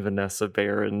 Bryant and Vanessa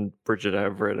Bayer and Bridget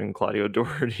Everett and Claudio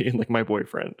Doherty and like my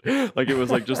boyfriend. Like, it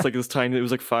was like just like this tiny, it was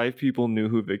like 5 people knew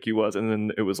who Vicky was, and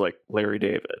then it was like Larry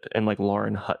David and like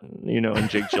Lauren Hutton, and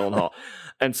Jake Gyllenhaal.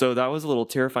 And so that was a little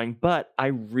terrifying, but I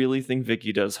really think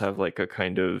Vicky does have like a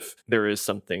kind of, there is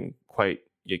something quite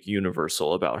like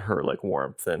universal about her like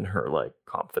warmth and her like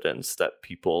confidence that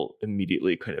people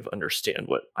immediately kind of understand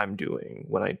what I'm doing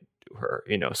when her,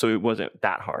 so it wasn't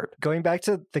that hard. Going back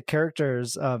to the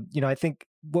characters, I think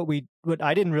what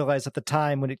I didn't realize at the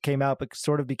time when it came out, but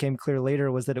sort of became clear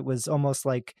later, was that it was almost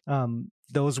like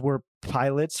those were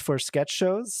pilots for sketch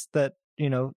shows that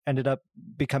ended up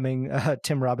becoming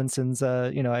Tim Robinson's,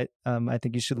 I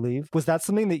think you should leave. Was that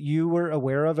something that you were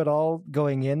aware of at all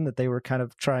going in, that they were kind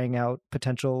of trying out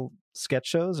potential sketch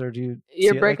shows, or do you?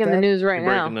 You're breaking the news right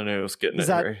now. Breaking the news, getting is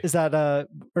that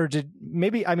or did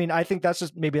maybe? I mean, I think that's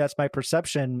my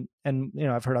perception, and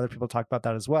I've heard other people talk about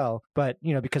that as well. But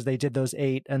because they did those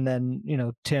 8, and then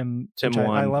Tim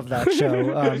won. I love that show.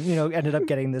 Ended up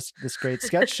getting this great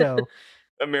sketch show.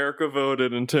 America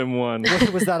voted and Tim won.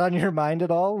 Was that on your mind at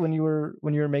all when you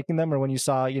were making them, or when you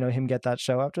saw him get that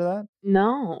show after that?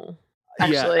 No,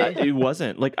 actually, it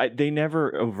wasn't like they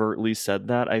never overtly said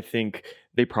that. I think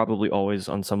they probably always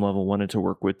on some level wanted to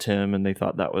work with Tim, and they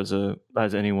thought that was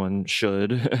as anyone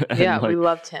should. Yeah, we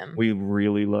loved him. We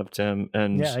really loved him,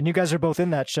 and you guys are both in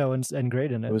that show and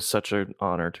great in it. It was such an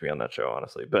honor to be on that show,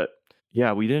 honestly. But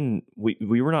yeah,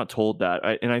 we were not told that,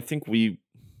 and I think we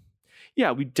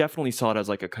definitely saw it as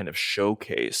like a kind of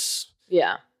showcase.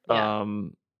 Yeah.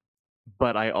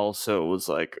 But I also was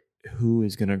like, who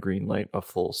is gonna greenlight a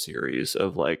full series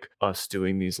of like us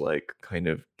doing these like kind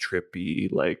of trippy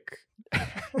like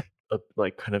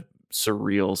like kind of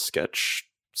surreal sketch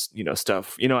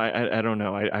stuff? I don't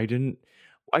know.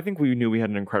 I think we knew we had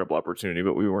an incredible opportunity,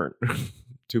 but we weren't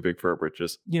too big for our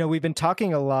britches. We've been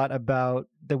talking a lot about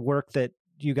the work that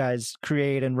you guys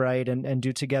create and write and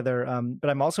do together, but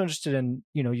I'm also interested in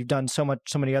you've done so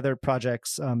many other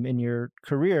projects in your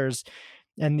careers,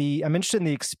 and I'm interested in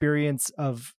the experience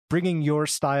of bringing your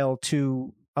style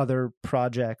to other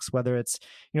projects, whether it's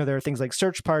there are things like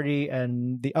Search Party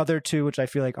and the other two, which I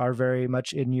feel like are very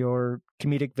much in your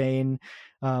comedic vein,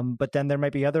 but then there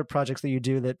might be other projects that you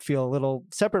do that feel a little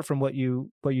separate from what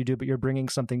you do, but you're bringing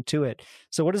something to it.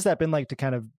 So what has that been like to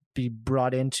kind of be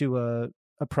brought into a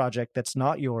project that's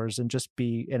not yours and just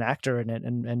be an actor in it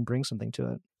and bring something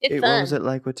to it? What was it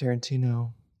like with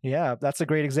Tarantino? Yeah, that's a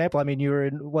great example. I mean, you were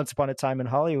in Once Upon a Time in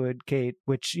Hollywood, Kate,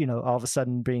 which, all of a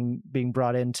sudden being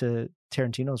brought into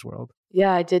Tarantino's world.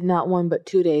 Yeah, I did not 1 but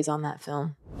 2 days on that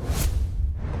film.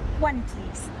 1,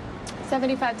 please.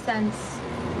 75 cents.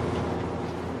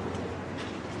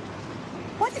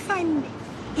 What if I'm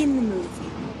in the movie?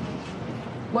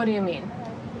 What do you mean?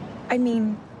 I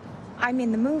mean, I'm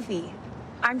in the movie.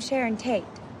 I'm Sharon Tate.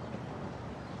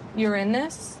 You're in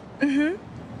this? Mm-hmm.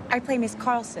 I play Miss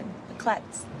Carlson, the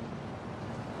klutz.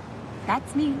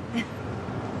 That's me.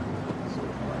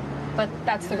 But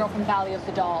that's the girl from Valley of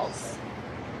the Dolls.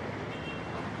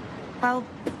 Well,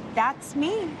 that's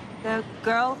me, the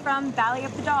girl from Valley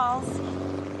of the Dolls.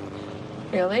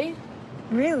 Really?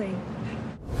 Really?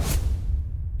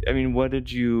 I mean, what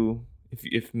did you...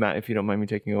 If Matt, if you don't mind me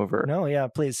taking over. No, yeah,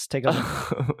 please take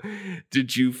over.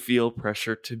 Did you feel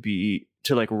pressure to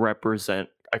like represent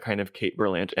a kind of Kate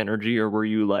Berlant energy, or were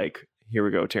you like, here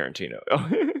we go, Tarantino?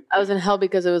 I was in hell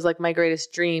because it was like my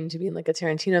greatest dream to be in like a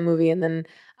Tarantino movie, and then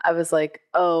I was like,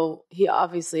 oh, he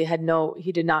obviously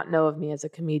he did not know of me as a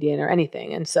comedian or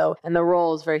anything, and the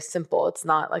role is very simple. It's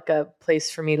not like a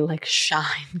place for me to like shine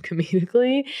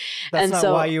comedically. That's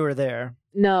not why you were there.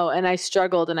 No, and I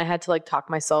struggled, and I had to like talk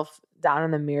myself down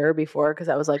in the mirror before, because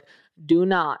I was like, do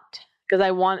not, because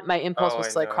my impulse was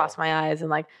to like cross my eyes and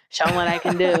like show what I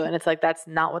can do, and it's like, that's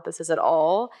not what this is at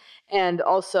all. And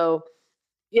also,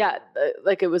 yeah,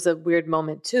 like it was a weird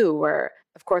moment too, where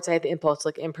of course I had the impulse to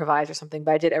like improvise or something,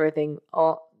 but I did everything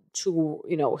all to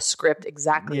script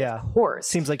exactly. Yeah, of course.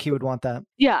 Seems like he would want that.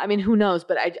 Yeah, I mean, who knows?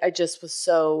 But I just was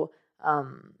so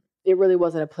it really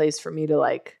wasn't a place for me to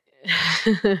like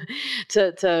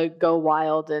to go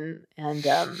wild and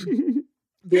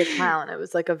be a clown. It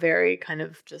was like a very kind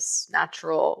of just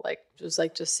natural,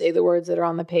 just say the words that are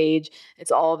on the page.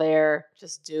 It's all there.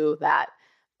 Just do that.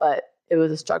 But it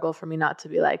was a struggle for me not to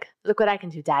be like, look what I can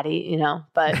do, daddy,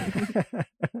 but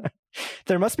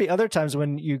there must be other times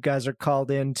when you guys are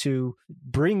called in to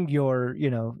bring your,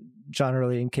 John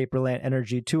Early and Kate Berlant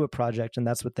energy to a project, and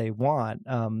that's what they want.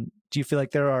 Do you feel like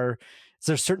is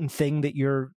there a certain thing that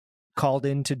you're called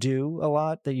in to do a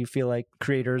lot that you feel like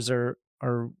creators are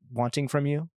wanting from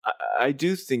you? I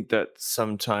do think that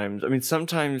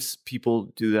sometimes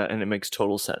people do that and it makes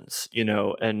total sense,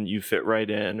 and you fit right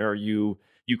in, or you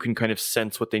can kind of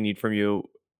sense what they need from you,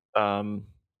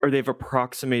 or they've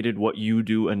approximated what you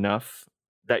do enough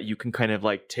that you can kind of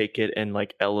like take it and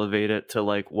like elevate it to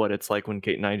like what it's like when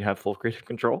Kate and I have full creative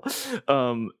control.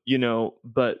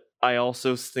 But I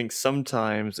also think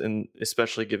sometimes, and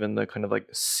especially given the kind of like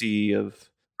sea of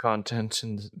content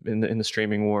in the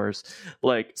streaming wars.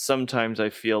 Like sometimes I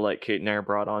feel like Kate and I are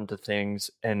brought onto things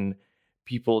and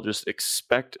people just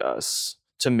expect us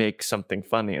to make something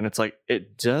funny, and it's like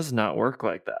it does not work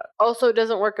like that. Also, it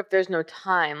doesn't work if there's no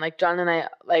time. Like John and I,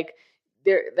 like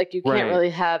there, like you can't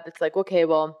really have. It's like, okay,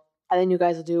 well, and then you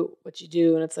guys will do what you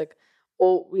do, and it's like,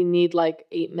 oh, we need like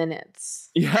 8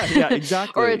 minutes. Yeah,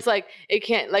 exactly. Or it's like it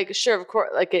can't. Like sure, of course,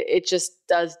 like it just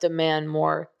does demand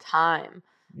more time.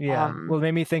 Yeah. Well, it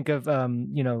made me think of,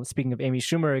 speaking of Amy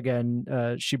Schumer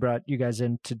again, she brought you guys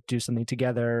in to do something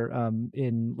together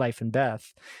in Life and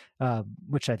Beth,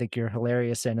 which I think you're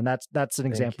hilarious in. And that's an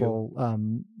example.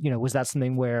 Was that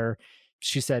something where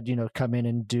she said, come in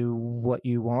and do what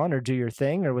you want or do your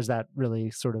thing? Or was that really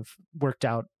sort of worked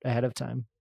out ahead of time?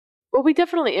 Well, we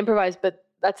definitely improvised, but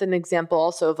that's an example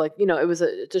also of like,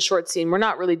 it's a short scene. We're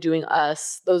not really doing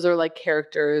us. Those are like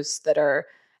characters that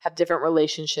have different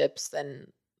relationships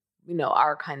than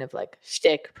our kind of like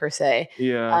shtick per se.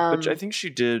 Yeah, but I think she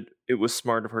did. It was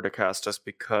smart of her to cast us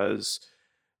because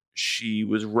she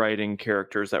was writing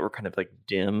characters that were kind of like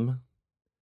dim,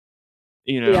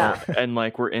 and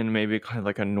like we're in maybe kind of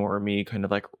like a normie kind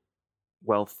of like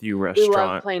wealthy restaurant. We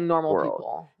love playing normal world.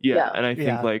 People. Yeah, and I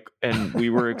think and we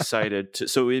were excited to.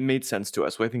 So it made sense to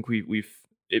us. So I think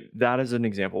that is an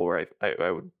example where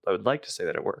I would like to say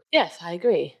that it worked. Yes, I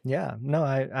agree. Yeah, no,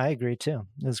 I agree too.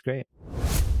 It was great.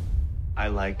 I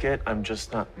like it. I'm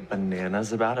just not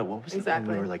bananas about it. What was the thing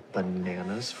we were like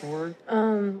bananas for?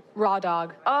 Raw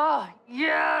dog. Oh,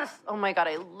 yes. Oh my God,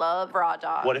 I love raw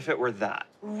dog. What if it were that?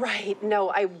 Right. No,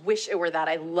 I wish it were that.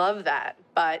 I love that.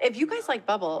 But if you guys like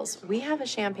bubbles, we have a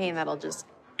champagne that'll just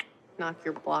knock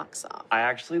your blocks off. I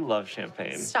actually love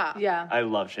champagne. Stop. Yeah. I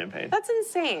love champagne. That's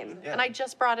insane. Yeah. And I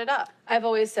just brought it up. I've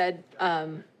always said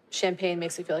champagne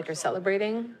makes you feel like you're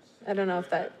celebrating. I don't know if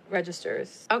that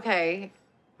registers. Okay.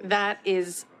 That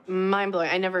is mind-blowing.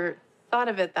 I never thought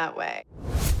of it that way.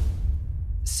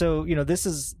 So,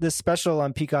 this special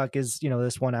on Peacock is,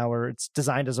 this 1 hour, it's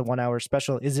designed as a 1 hour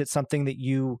special. Is it something that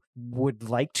you would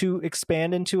like to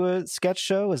expand into a sketch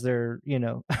show? Is there,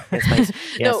 It's nice.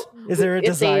 Yes. No, is there a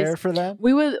desire for that?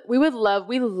 We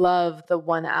love the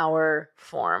 1 hour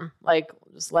form. Like,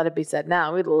 just let it be said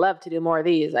now. We'd love to do more of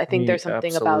these. I think there's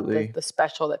something about the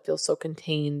special that feels so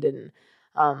contained and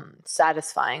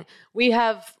satisfying. We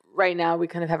have right now, we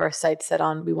kind of have our sights set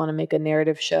on, we want to make a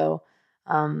narrative show.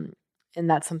 And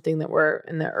that's something that we're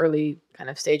in the early kind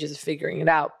of stages of figuring it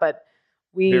out. But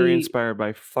very inspired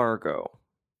by Fargo.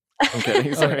 I'm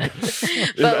kidding, sorry. As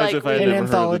if I had never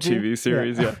heard of the TV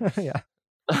series. Yeah.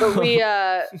 But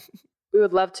we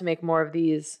would love to make more of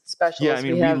these specials. Yeah, I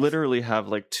mean, we literally have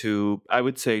like 2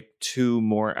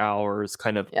 more hours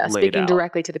kind of laid speaking out.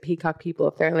 Directly to the Peacock people,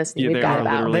 if they're listening, we've got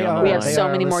about. We have so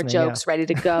many more jokes ready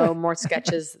to go, more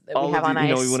sketches that we have on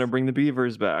ice. We want to bring the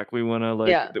Beavers back. We want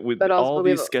to all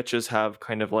these sketches have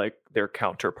kind of like their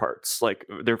counterparts, like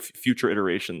their future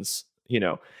iterations.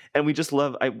 And we just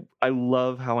love. I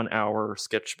love how an hour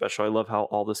sketch special. I love how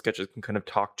all the sketches can kind of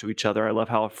talk to each other. I love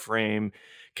how a frame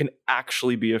can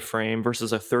actually be a frame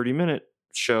versus a 30-minute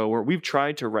show where we've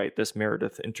tried to write this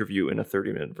Meredith interview in a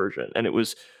 30-minute version, and it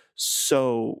was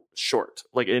so short.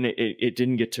 Like, and it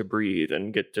didn't get to breathe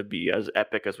and get to be as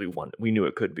epic as we knew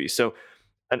it could be. So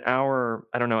an hour,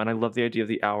 I don't know. And I love the idea of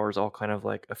the hours, all kind of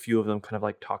like a few of them kind of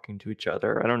like talking to each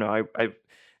other. I don't know.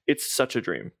 It's such a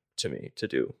dream to me to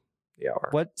do the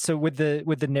hour. So with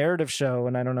the narrative show,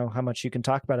 and I don't know how much you can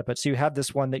talk about it, but so you have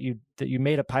this one that you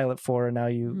made a pilot for, and now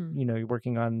you're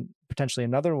working on potentially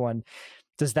another one.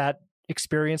 Does that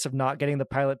experience of not getting the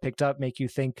pilot picked up make you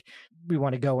think we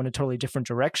want to go in a totally different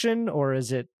direction, or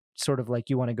is it sort of like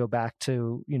you want to go back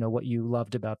to what you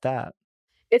loved about that?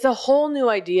 It's a whole new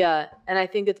idea, and I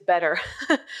think it's better,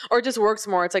 or it just works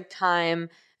more. It's like time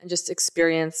and just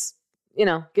experience,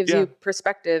 gives you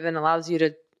perspective and allows you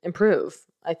to improve.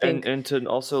 I think, and to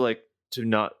also like to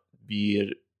not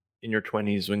be in your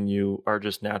 20s when you are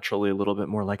just naturally a little bit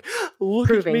more like look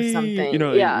proving at me. Something.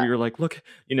 You're like look.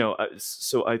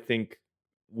 So I think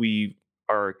we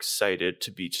are excited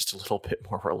to be just a little bit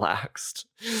more relaxed,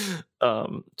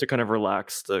 to kind of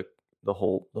relax the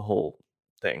whole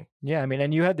thing. Yeah, I mean,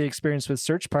 and you had the experience with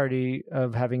Search Party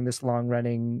of having this long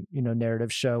running,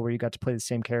 narrative show where you got to play the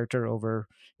same character over,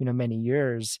 many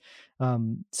years.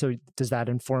 So does that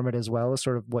inform it as well as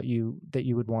sort of that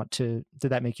you would want to, did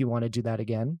that make you want to do that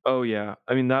again? Oh yeah.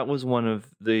 I mean, that was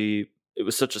it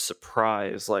was such a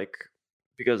surprise, like,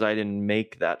 because I didn't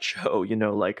make that show,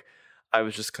 like I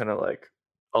was just kind of like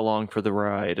along for the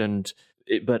ride, and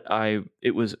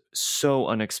it was so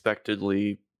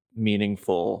unexpectedly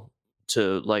meaningful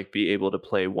to like be able to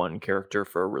play one character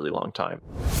for a really long time.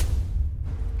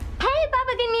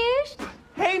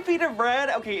 pita bread.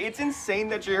 Okay, it's insane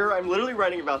that you're here. I'm literally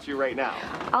writing about you right now.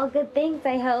 All good things,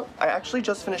 I hope. I actually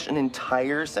just finished an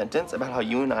entire sentence about how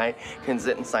you and I can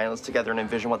sit in silence together and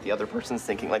envision what the other person's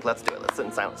thinking. Like, let's do it. Let's sit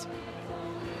in silence.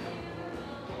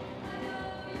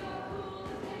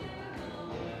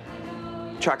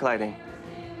 Track lighting.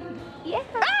 Yeah.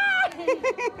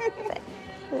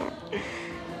 Yeah.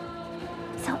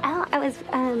 So, Al, I was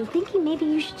thinking maybe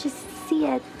you should just see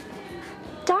a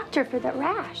doctor for the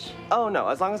rash. Oh, no.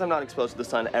 As long as I'm not exposed to the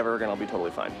sun ever again, I'll be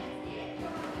totally fine.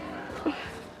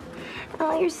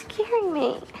 Oh, you're scaring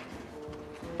me.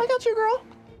 I got you, girl.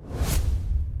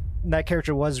 That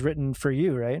character was written for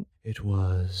you, right? It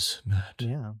was, Matt.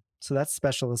 Yeah. So that's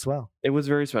special as well. It was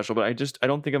very special, but I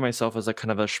don't think of myself as a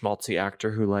kind of a schmaltzy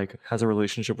actor who like has a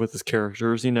relationship with his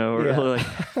characters, you know, or like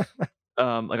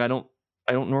like I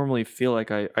don't normally feel like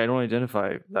I don't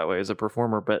identify that way as a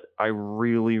performer, but I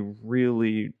really,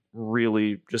 really,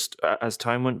 really just as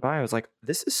time went by, I was like,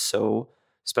 this is so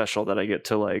special that I get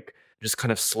to like just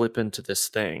kind of slip into this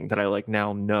thing that I like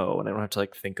now know and I don't have to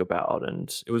like think about.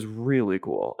 And it was really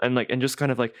cool. And like, and just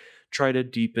kind of like try to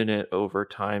deepen it over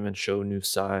time and show new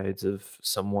sides of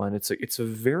someone. It's a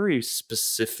very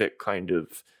specific kind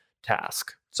of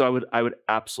task. So I would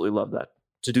absolutely love that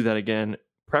to do that again,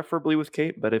 preferably with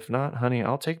Kate, but if not, honey,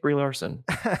 I'll take Brie Larson.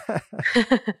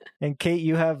 And Kate,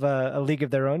 you have a League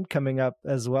of Their Own coming up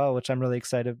as well, which I'm really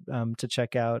excited to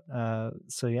check out.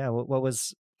 So yeah,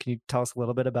 can you tell us a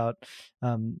little bit about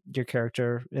your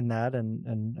character in that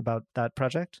and about that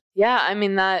project? Yeah, I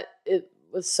mean, it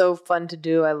was so fun to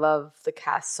do. I love the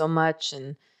cast so much.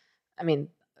 And I mean,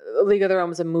 League of Their Own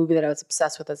was a movie that I was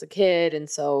obsessed with as a kid. And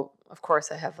so, of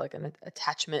course, I have like an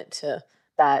attachment to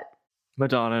that.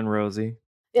 Madonna and Rosie.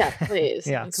 Yeah, please.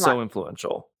 Yeah, so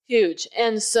influential. Huge.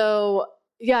 And so,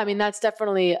 yeah, I mean, that's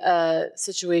definitely a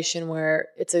situation where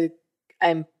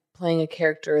I'm playing a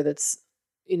character that's,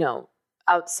 you know,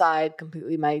 outside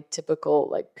completely my typical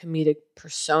like comedic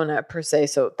persona per se.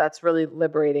 So that's really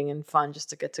liberating and fun just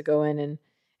to get to go in, and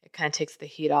it kind of takes the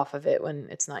heat off of it when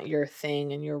it's not your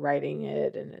thing and you're writing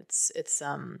it, and it's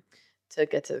to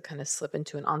get to kind of slip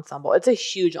into an ensemble. It's a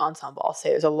huge ensemble, I'll say.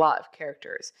 There's a lot of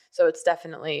characters. So it's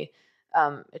definitely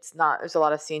there's a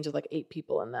lot of scenes with like 8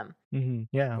 people in them. Mm-hmm.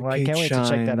 Yeah. Well, Kate I can't wait to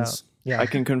check that out. Yeah. I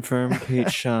can confirm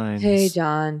Kate shines. Hey,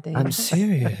 John. Thanks. I'm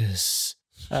serious.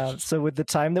 So with the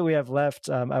time that we have left,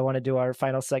 I want to do our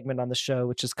final segment on the show,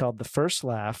 which is called The First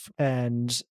Laugh.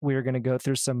 And we're going to go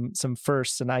through some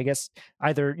firsts. And I guess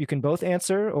either you can both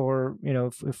answer, or, you know,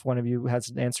 if one of you has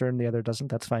an answer and the other doesn't,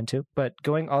 that's fine too. But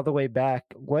going all the way back,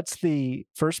 what's the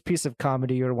first piece of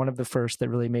comedy or one of the first that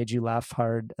really made you laugh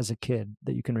hard as a kid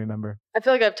that you can remember? I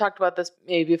feel like I've talked about this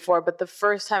maybe before, but the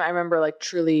first time I remember like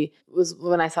truly was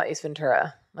when I saw Ace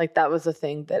Ventura. Like that was the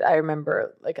thing that I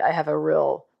remember. Like I have a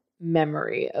real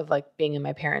memory of like being in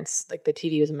my parents', like the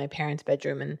TV was in my parents'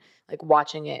 bedroom and like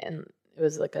watching it, and it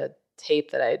was like a tape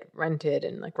that I'd rented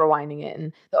and like rewinding it,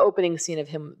 and the opening scene of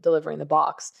him delivering the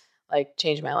box like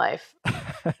changed my life.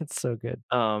 It's so good.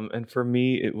 And for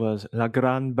me it was La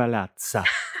Gran Bellezza.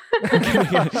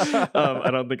 I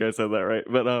don't think I said that right,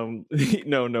 but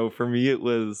no, for me it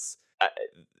was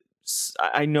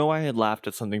I know I had laughed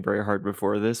at something very hard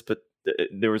before this, but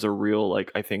there was a real,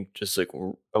 like, I think just like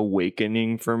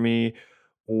awakening for me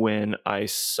when I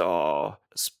saw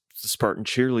Spartan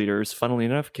Cheerleaders, funnily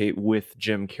enough, Kate, with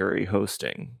Jim Carrey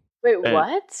hosting. Wait,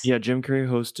 what? Yeah, Jim Carrey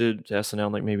hosted SNL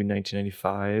in like maybe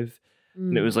 1995.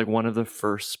 And it was like one of the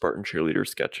first Spartan Cheerleader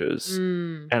sketches.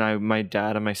 And my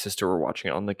dad and my sister were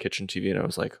watching it on the kitchen TV, and I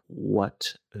was like,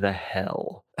 what the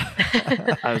hell?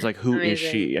 I was like, who is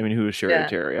she? I mean, who is Sherry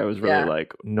Terry? I was really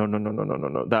like, no.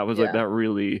 That was like, that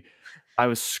really, I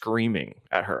was screaming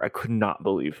at her. I could not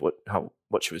believe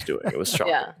what she was doing. It was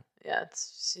shocking. Yeah,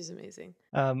 she's amazing.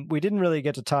 We didn't really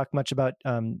get to talk much about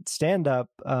stand-up,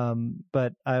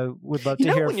 but I would love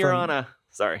to hear when you're on a...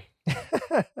 Sorry.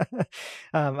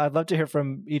 I'd love to hear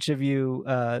from each of you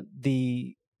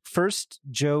the first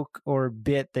joke or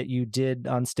bit that you did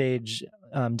on stage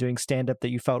doing stand-up that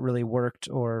you felt really worked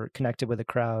or connected with a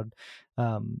crowd,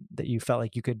 that you felt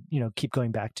like you could, keep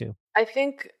going back to. I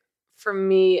think for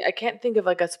me, I can't think of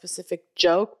like a specific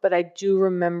joke, but I do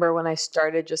remember when I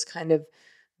started just kind of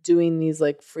doing these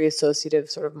like free associative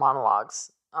sort of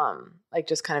monologues, like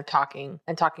just kind of talking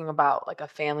about like a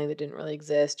family that didn't really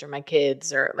exist, or my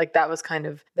kids, or like that was kind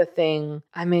of the thing.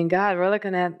 I mean, God, we're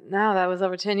looking at now, that was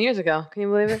over 10 years ago. Can you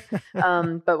believe it?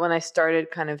 But when I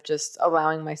started kind of just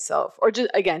allowing myself, or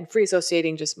just again, free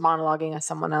associating, just monologuing as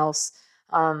someone else,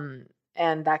 and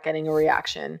that getting a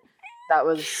reaction, that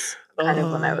was kind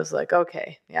of when I was like,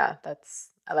 okay, yeah,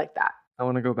 I like that. I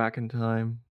want to go back in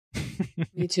time.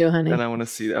 Me too, honey. And I want to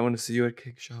see you at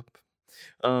Cake Shop.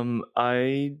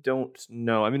 I don't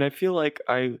know. I mean, I feel like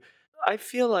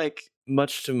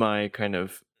much to my kind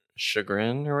of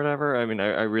chagrin or whatever. I mean,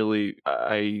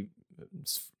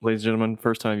 ladies and gentlemen,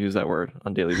 first time I've used that word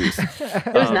on Daily Beast.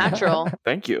 It was natural.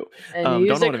 Thank you. And don't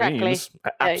know what correctly. It means.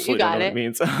 I absolutely don't know what it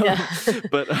means.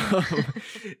 But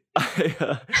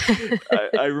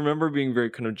I remember being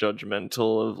very kind of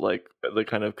judgmental of like the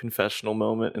kind of confessional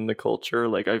moment in the culture.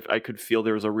 Like I could feel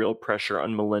there was a real pressure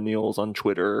on millennials on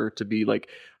Twitter to be like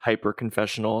hyper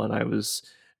confessional, and I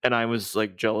was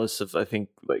like jealous of, I think,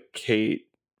 like Kate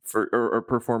or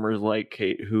performers like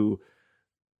Kate who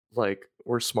like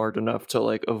were smart enough to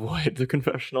like avoid the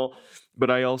confessional.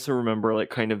 But I also remember like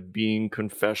kind of being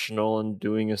confessional and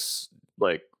doing a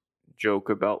like joke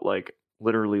about like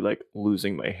literally like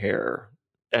losing my hair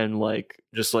and like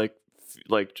just like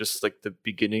the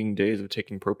beginning days of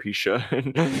taking Propecia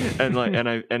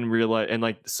and realize and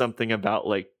like something about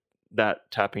like that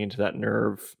tapping into that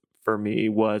nerve for me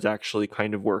was actually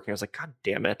kind of working. I was like, God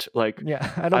damn it. Like,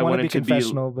 yeah, I don't want to be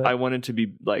confessional, but I wanted to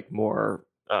be like more,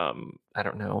 I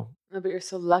don't know. No, but you're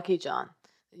so lucky, John.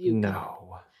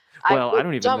 No. Well, I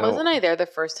don't even John, know. wasn't I there the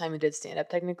first time you did stand up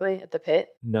technically at the pit?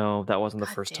 No, that wasn't the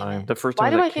first time. The first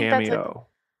time was a cameo.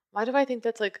 Why do I think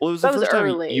that's like, well, it was the first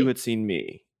time you had seen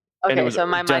me. Okay, so in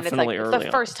my mind, it's like the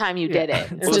first time you did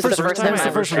it. It was just the first time. It's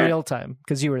the first real time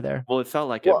because you were there. Well, it felt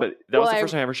like it, but that was the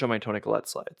first time I ever showed my Tony Collette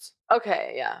slides.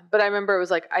 Okay, yeah. But I remember it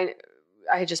was like, I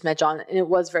had just met John and it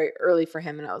was very early for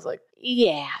him. And I was like,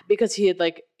 yeah, because he had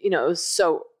like, you know,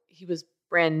 he was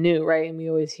brand new, right? And we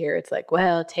always hear it's like,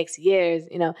 well, it takes years,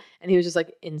 you know, and he was just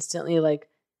like instantly like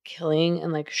killing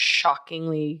and like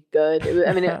shockingly good.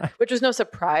 Which was no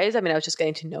surprise. I mean, I was just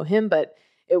getting to know him, but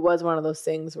it was one of those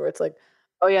things where it's like,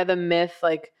 oh yeah, the myth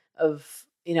like of,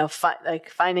 you know, like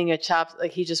finding a chops,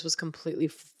 like he just was completely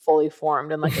fully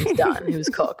formed and like it's done. He was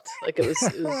cooked. Like it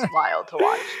was wild to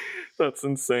watch. That's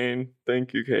insane.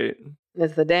 Thank you, Kate.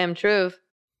 It's the damn truth.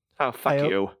 Oh, fuck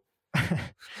you.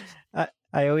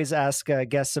 I always ask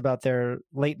guests about their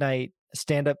late night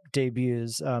stand-up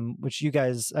debuts, which you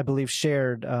guys, I believe,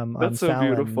 shared on That's so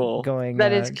Fallon. beautiful.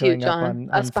 That is cute, John.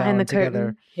 Us behind the curtain.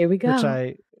 Together, here we go. Which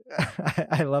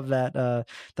I love that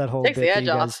whole Takes bit that you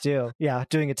guys do. Yeah,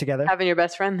 doing it together. Having your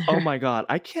best friend there. Oh my God.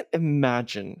 I can't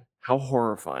imagine how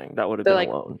horrifying that would have been like,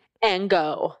 alone. And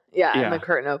go. Yeah, and the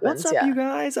curtain opens. What's up, you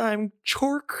guys? I'm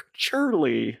Chork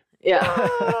Charlie. Yeah.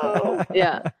 Oh.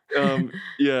 Yeah.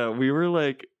 Yeah, we were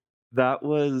like, that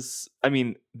was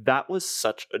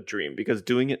such a dream because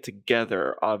doing it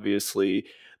together, obviously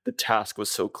the task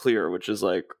was so clear, which is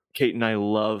like Kate and I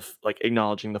love like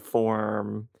acknowledging the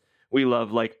form. We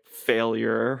love like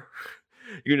failure,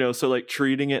 you know, so like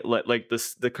treating it like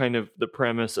this, the kind of the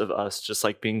premise of us just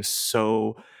like being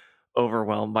so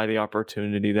overwhelmed by the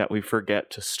opportunity that we forget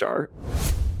to start.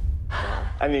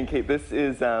 I mean, Kate, this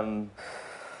is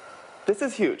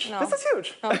huge. No. This is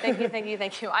huge. No, thank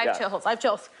you. I have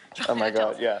chills. Oh my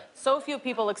God, yeah. So few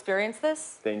people experience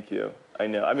this. Thank you. I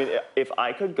know. I mean, if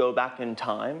I could go back in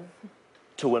time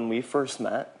to when we first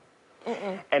met,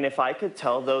 and if I could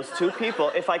tell those two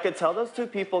people,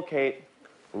 Kate,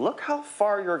 look how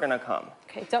far you're gonna come.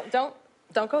 Okay,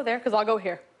 don't go there, because I'll go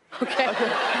here. Okay.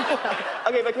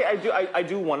 Okay, but Kate, I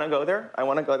do want to go there. I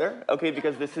want to go there. Okay,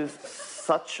 because this is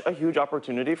such a huge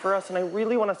opportunity for us, and I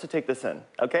really want us to take this in.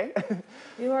 Okay.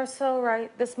 You are so right.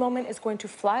 This moment is going to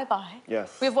fly by.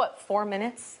 Yes. We have what, 4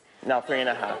 minutes? Now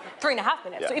 3.5. 3.5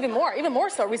 minutes. Yeah. So even more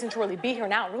so reason to really be here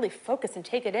now and really focus and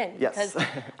take it in. Yes. Because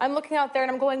I'm looking out there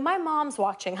and I'm going, my mom's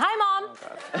watching. Hi, Mom.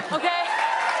 Oh, okay?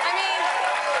 I mean,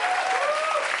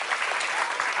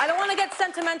 I don't want to get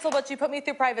sentimental, but you put me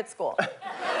through private school.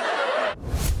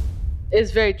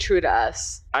 It's very true to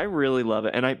us. I really love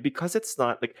it. And because it's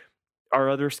not like our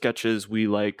other sketches, we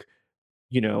like,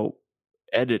 you know,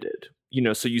 edited. You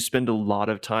know, so you spend a lot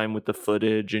of time with the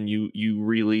footage and you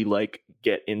really like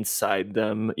get inside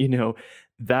them, you know.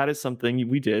 That is something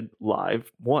we did live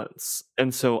once.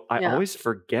 And so I always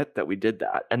forget that we did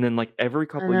that. And then like every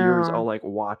couple of years I'll like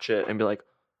watch it and be like,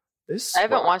 this I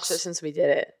haven't watched it since we did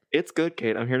it. It's good,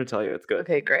 Kate. I'm here to tell you it's good.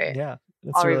 Okay, great. Yeah.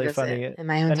 It's really funny. In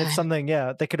my own time. It's something,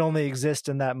 that could only exist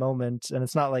in that moment. And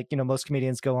it's not like, you know, most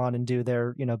comedians go on and do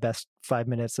their, you know, best 5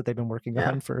 minutes that they've been working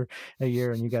on for a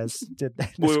year. And you guys did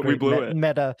that. We blew it.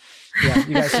 Meta. Yeah.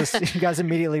 You guys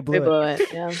immediately blew it.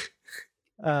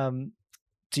 Yeah.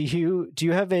 Do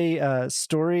you have a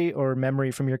story or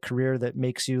memory from your career that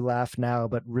makes you laugh now,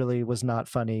 but really was not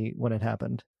funny when it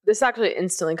happened? This is actually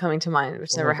instantly coming to mind,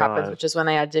 which never happens, which is when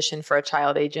I auditioned for a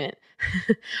child agent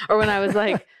or when I was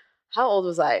like, how old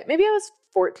was I? Maybe I was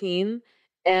 14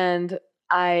 and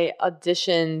I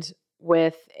auditioned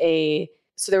with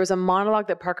so there was a monologue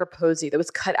that Parker Posey that was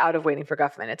cut out of Waiting for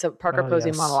Guffman. It's a Parker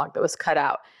Posey monologue that was cut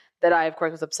out that I, of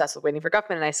course, was obsessed with Waiting for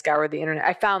Guffman, and I scoured the internet.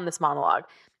 I found this monologue,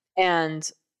 and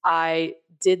I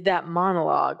did that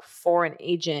monologue for an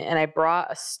agent, and I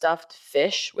brought a stuffed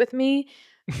fish with me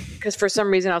because for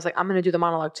some reason I was like, I'm going to do the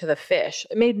monologue to the fish.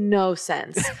 It made no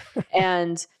sense.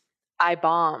 And I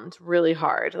bombed really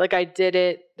hard. Like I did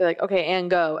it, they're like, okay,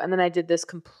 and go. And then I did this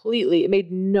completely. It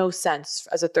made no sense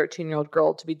as a 13-year-old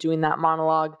girl to be doing that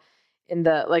monologue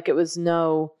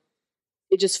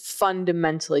it just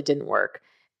fundamentally didn't work.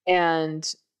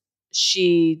 And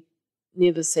she,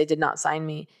 needless to say, did not sign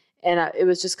me. And it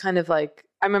was just kind of like,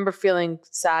 I remember feeling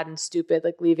sad and stupid,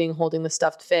 like leaving, holding the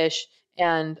stuffed fish.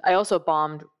 And I also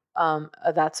bombed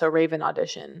a That's So Raven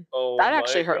audition. That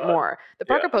actually hurt more. The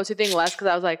Parker Posey thing less because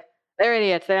I was like, they're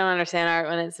idiots. They don't understand art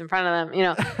when it's in front of them. You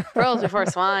know, pearls before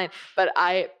swine. But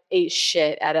I ate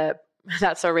shit at a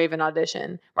That's So Raven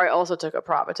audition where I also took a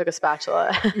prop. I took a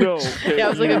spatula. No. Yeah, it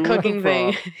was like a cooking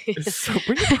thing. So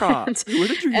bring a prop. Where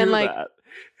did you hear that?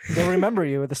 They'll remember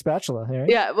you with a spatula, right?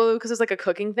 Yeah, well, because it was like a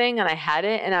cooking thing and I had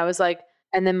it and I was like,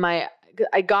 and then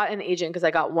I got an agent because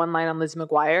I got one line on Lizzie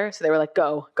McGuire. So they were like,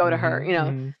 go to her, you know.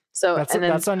 Mm-hmm. So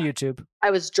that's on YouTube.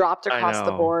 I was dropped across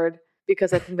the board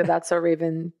because I think That's So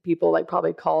Raven people like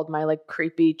probably called my like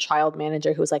creepy child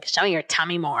manager who was like, show your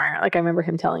tummy more. Like I remember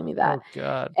him telling me that. Oh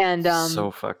God. And so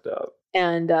fucked up.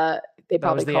 And they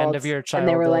probably was the called end of your child, and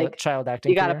they were like, child acting.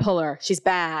 You got to pull her. She's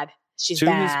bad. She's to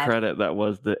bad. his credit, that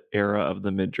was the era of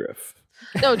the midriff.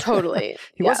 No, totally.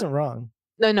 He wasn't wrong.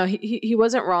 No, he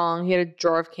wasn't wrong. He had a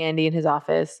drawer of candy in his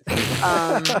office.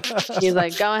 He's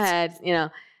like, go ahead, you know.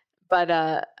 But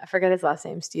I forget his last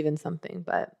name, Steven something.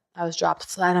 But I was dropped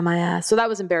flat on my ass. So that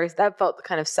was embarrassing. That felt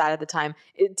kind of sad at the time.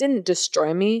 It didn't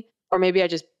destroy me, or maybe I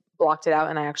just blocked it out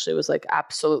and I actually was like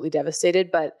absolutely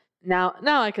devastated. But now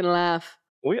I can laugh.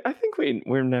 I think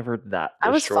we're never that. I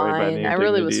was fine. By the I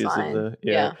really was fine.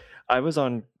 Yeah. I was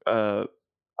on.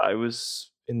 I was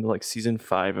in like season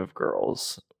 5 of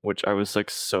Girls, which I was like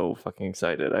so fucking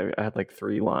excited. I had like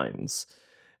 3 lines,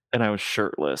 and I was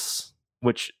shirtless,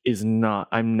 which is not.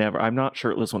 I'm not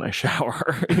shirtless when I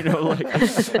shower.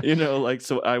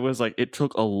 So I was like, it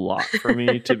took a lot for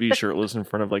me to be shirtless in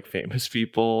front of like famous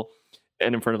people,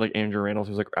 and in front of like Andrew Rannells,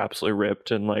 who's like absolutely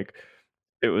ripped, and like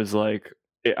it was like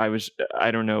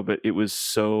I don't know, but it was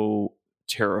so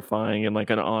terrifying and like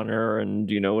an honor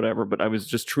and whatever, but I was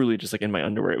just truly just like in my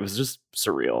underwear. It was just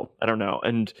surreal. I don't know.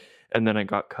 And then I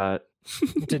got cut.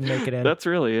 Didn't make it in. That's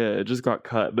really it. It just got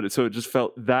cut. But it just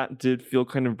felt, that did feel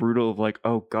kind of brutal of like,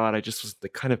 oh God, I just was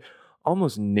like kind of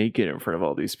almost naked in front of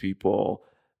all these people.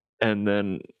 And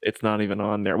then it's not even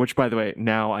on there, which by the way,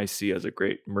 now I see as a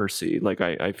great mercy. Like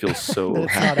I feel so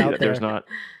happy that there's not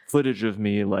footage of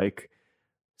me like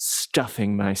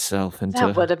stuffing myself into.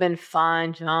 That would have been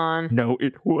fun, John. No,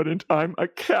 it wouldn't. I'm a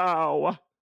cow.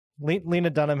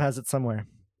 Lena Dunham has it somewhere.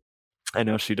 I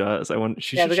know she does. We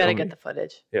gotta get the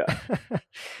footage. Yeah.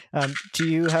 Do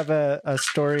you have a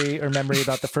story or memory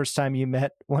about the first time you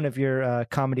met one of your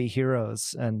comedy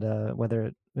heroes and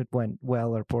whether it went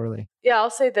well or poorly? Yeah,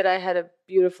 I'll say that I had a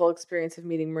beautiful experience of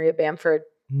meeting Maria Bamford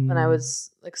when I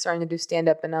was like starting to do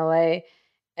stand-up in LA.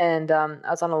 And I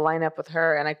was on a lineup with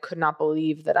her, and I could not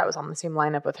believe that I was on the same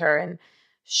lineup with her. And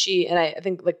I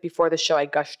think like before the show, I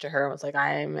gushed to her and was like,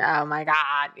 oh my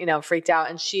God, freaked out.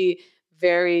 And she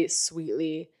very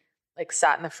sweetly like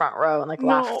sat in the front row and like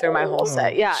laughed through my whole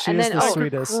set. Yeah. And then the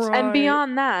sweetest. And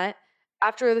beyond that,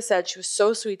 after the set, she was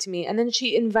so sweet to me. And then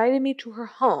she invited me to her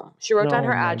home. She wrote down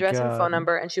her address and phone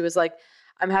number, and she was like,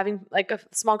 I'm having like a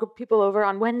small group of people over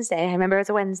on Wednesday. I remember it was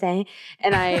a Wednesday.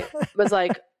 And I was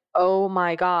like, oh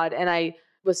my God. And I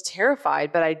was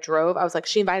terrified, but I drove. I was like,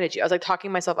 she invited you. I was like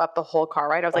talking myself up the whole car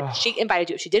ride. I was like, she invited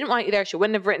you. If she didn't want you there, she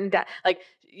wouldn't have written that. Like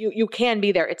you can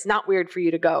be there. It's not weird for you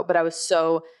to go. But I just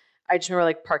remember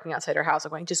like parking outside her house,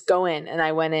 like going, just go in. And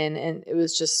I went in, and it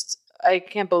was just, I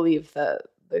can't believe the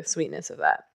sweetness of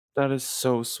that. That is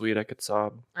so sweet. I could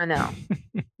sob. I know.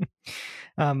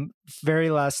 Very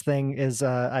last thing is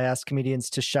I ask comedians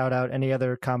to shout out any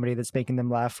other comedy that's making them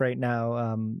laugh right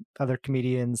now. Other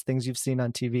comedians, things you've seen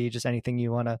on TV, just anything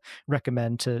you want to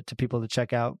recommend to people to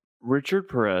check out. Richard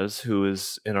Perez, who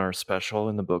is in our special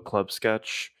in the book club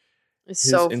sketch, it's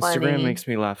so funny. Instagram makes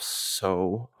me laugh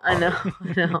so hard.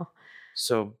 I know.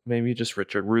 So maybe just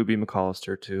Richard. Ruby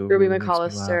McAllister too. Ruby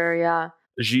McAllister, yeah.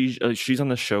 She's on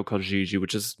the show called Gigi,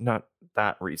 which is not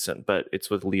that recent, but it's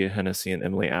with Leah Hennessy and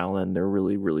Emily Allen. They're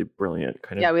really, really brilliant,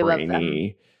 kind of brainy, love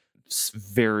them.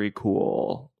 Very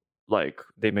cool. Like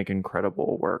they make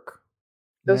incredible work.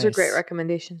 Those are great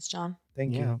recommendations, John.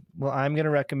 Thank you. Well, I'm going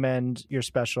to recommend your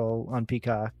special on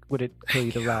Peacock, Would It Kill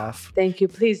You to Laugh? Thank you.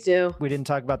 Please do. We didn't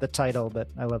talk about the title, but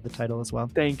I love the title as well.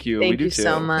 Thank you. Thank you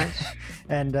so much.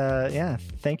 And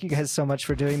thank you guys so much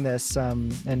for doing this,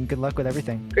 and good luck with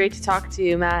everything. Great to talk to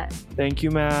you, Matt. Thank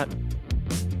you, Matt.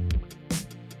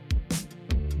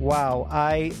 Wow,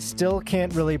 I still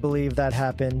can't really believe that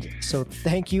happened. So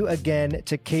thank you again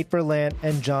to Kate Berlant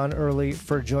and John Early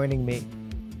for joining me.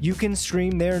 You can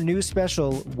stream their new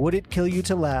special, Would It Kill You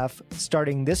to Laugh,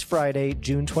 starting this Friday,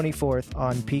 June 24th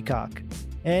on Peacock.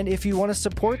 And if you want to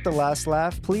support The Last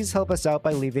Laugh, please help us out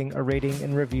by leaving a rating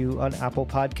and review on Apple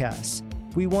Podcasts.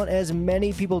 We want as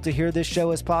many people to hear this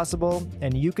show as possible,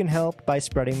 and you can help by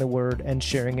spreading the word and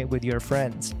sharing it with your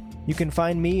friends. You can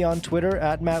find me on Twitter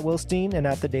at Matt Wilstein and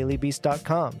at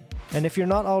thedailybeast.com. And if you're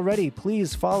not already,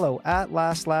 please follow at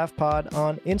Last Laugh Pod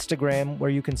on Instagram, where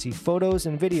you can see photos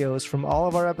and videos from all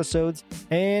of our episodes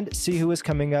and see who is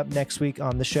coming up next week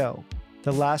on the show.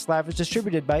 The Last Laugh is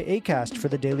distributed by Acast for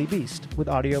The Daily Beast, with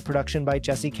audio production by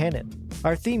Jesse Cannon.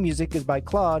 Our theme music is by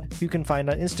Claude, who you can find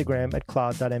on Instagram at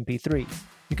claude.mp3.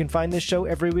 You can find this show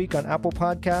every week on Apple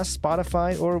Podcasts,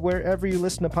 Spotify, or wherever you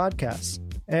listen to podcasts.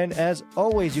 And as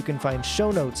always, you can find show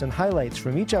notes and highlights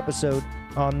from each episode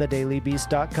on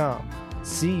thedailybeast.com.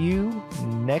 See you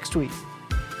next week.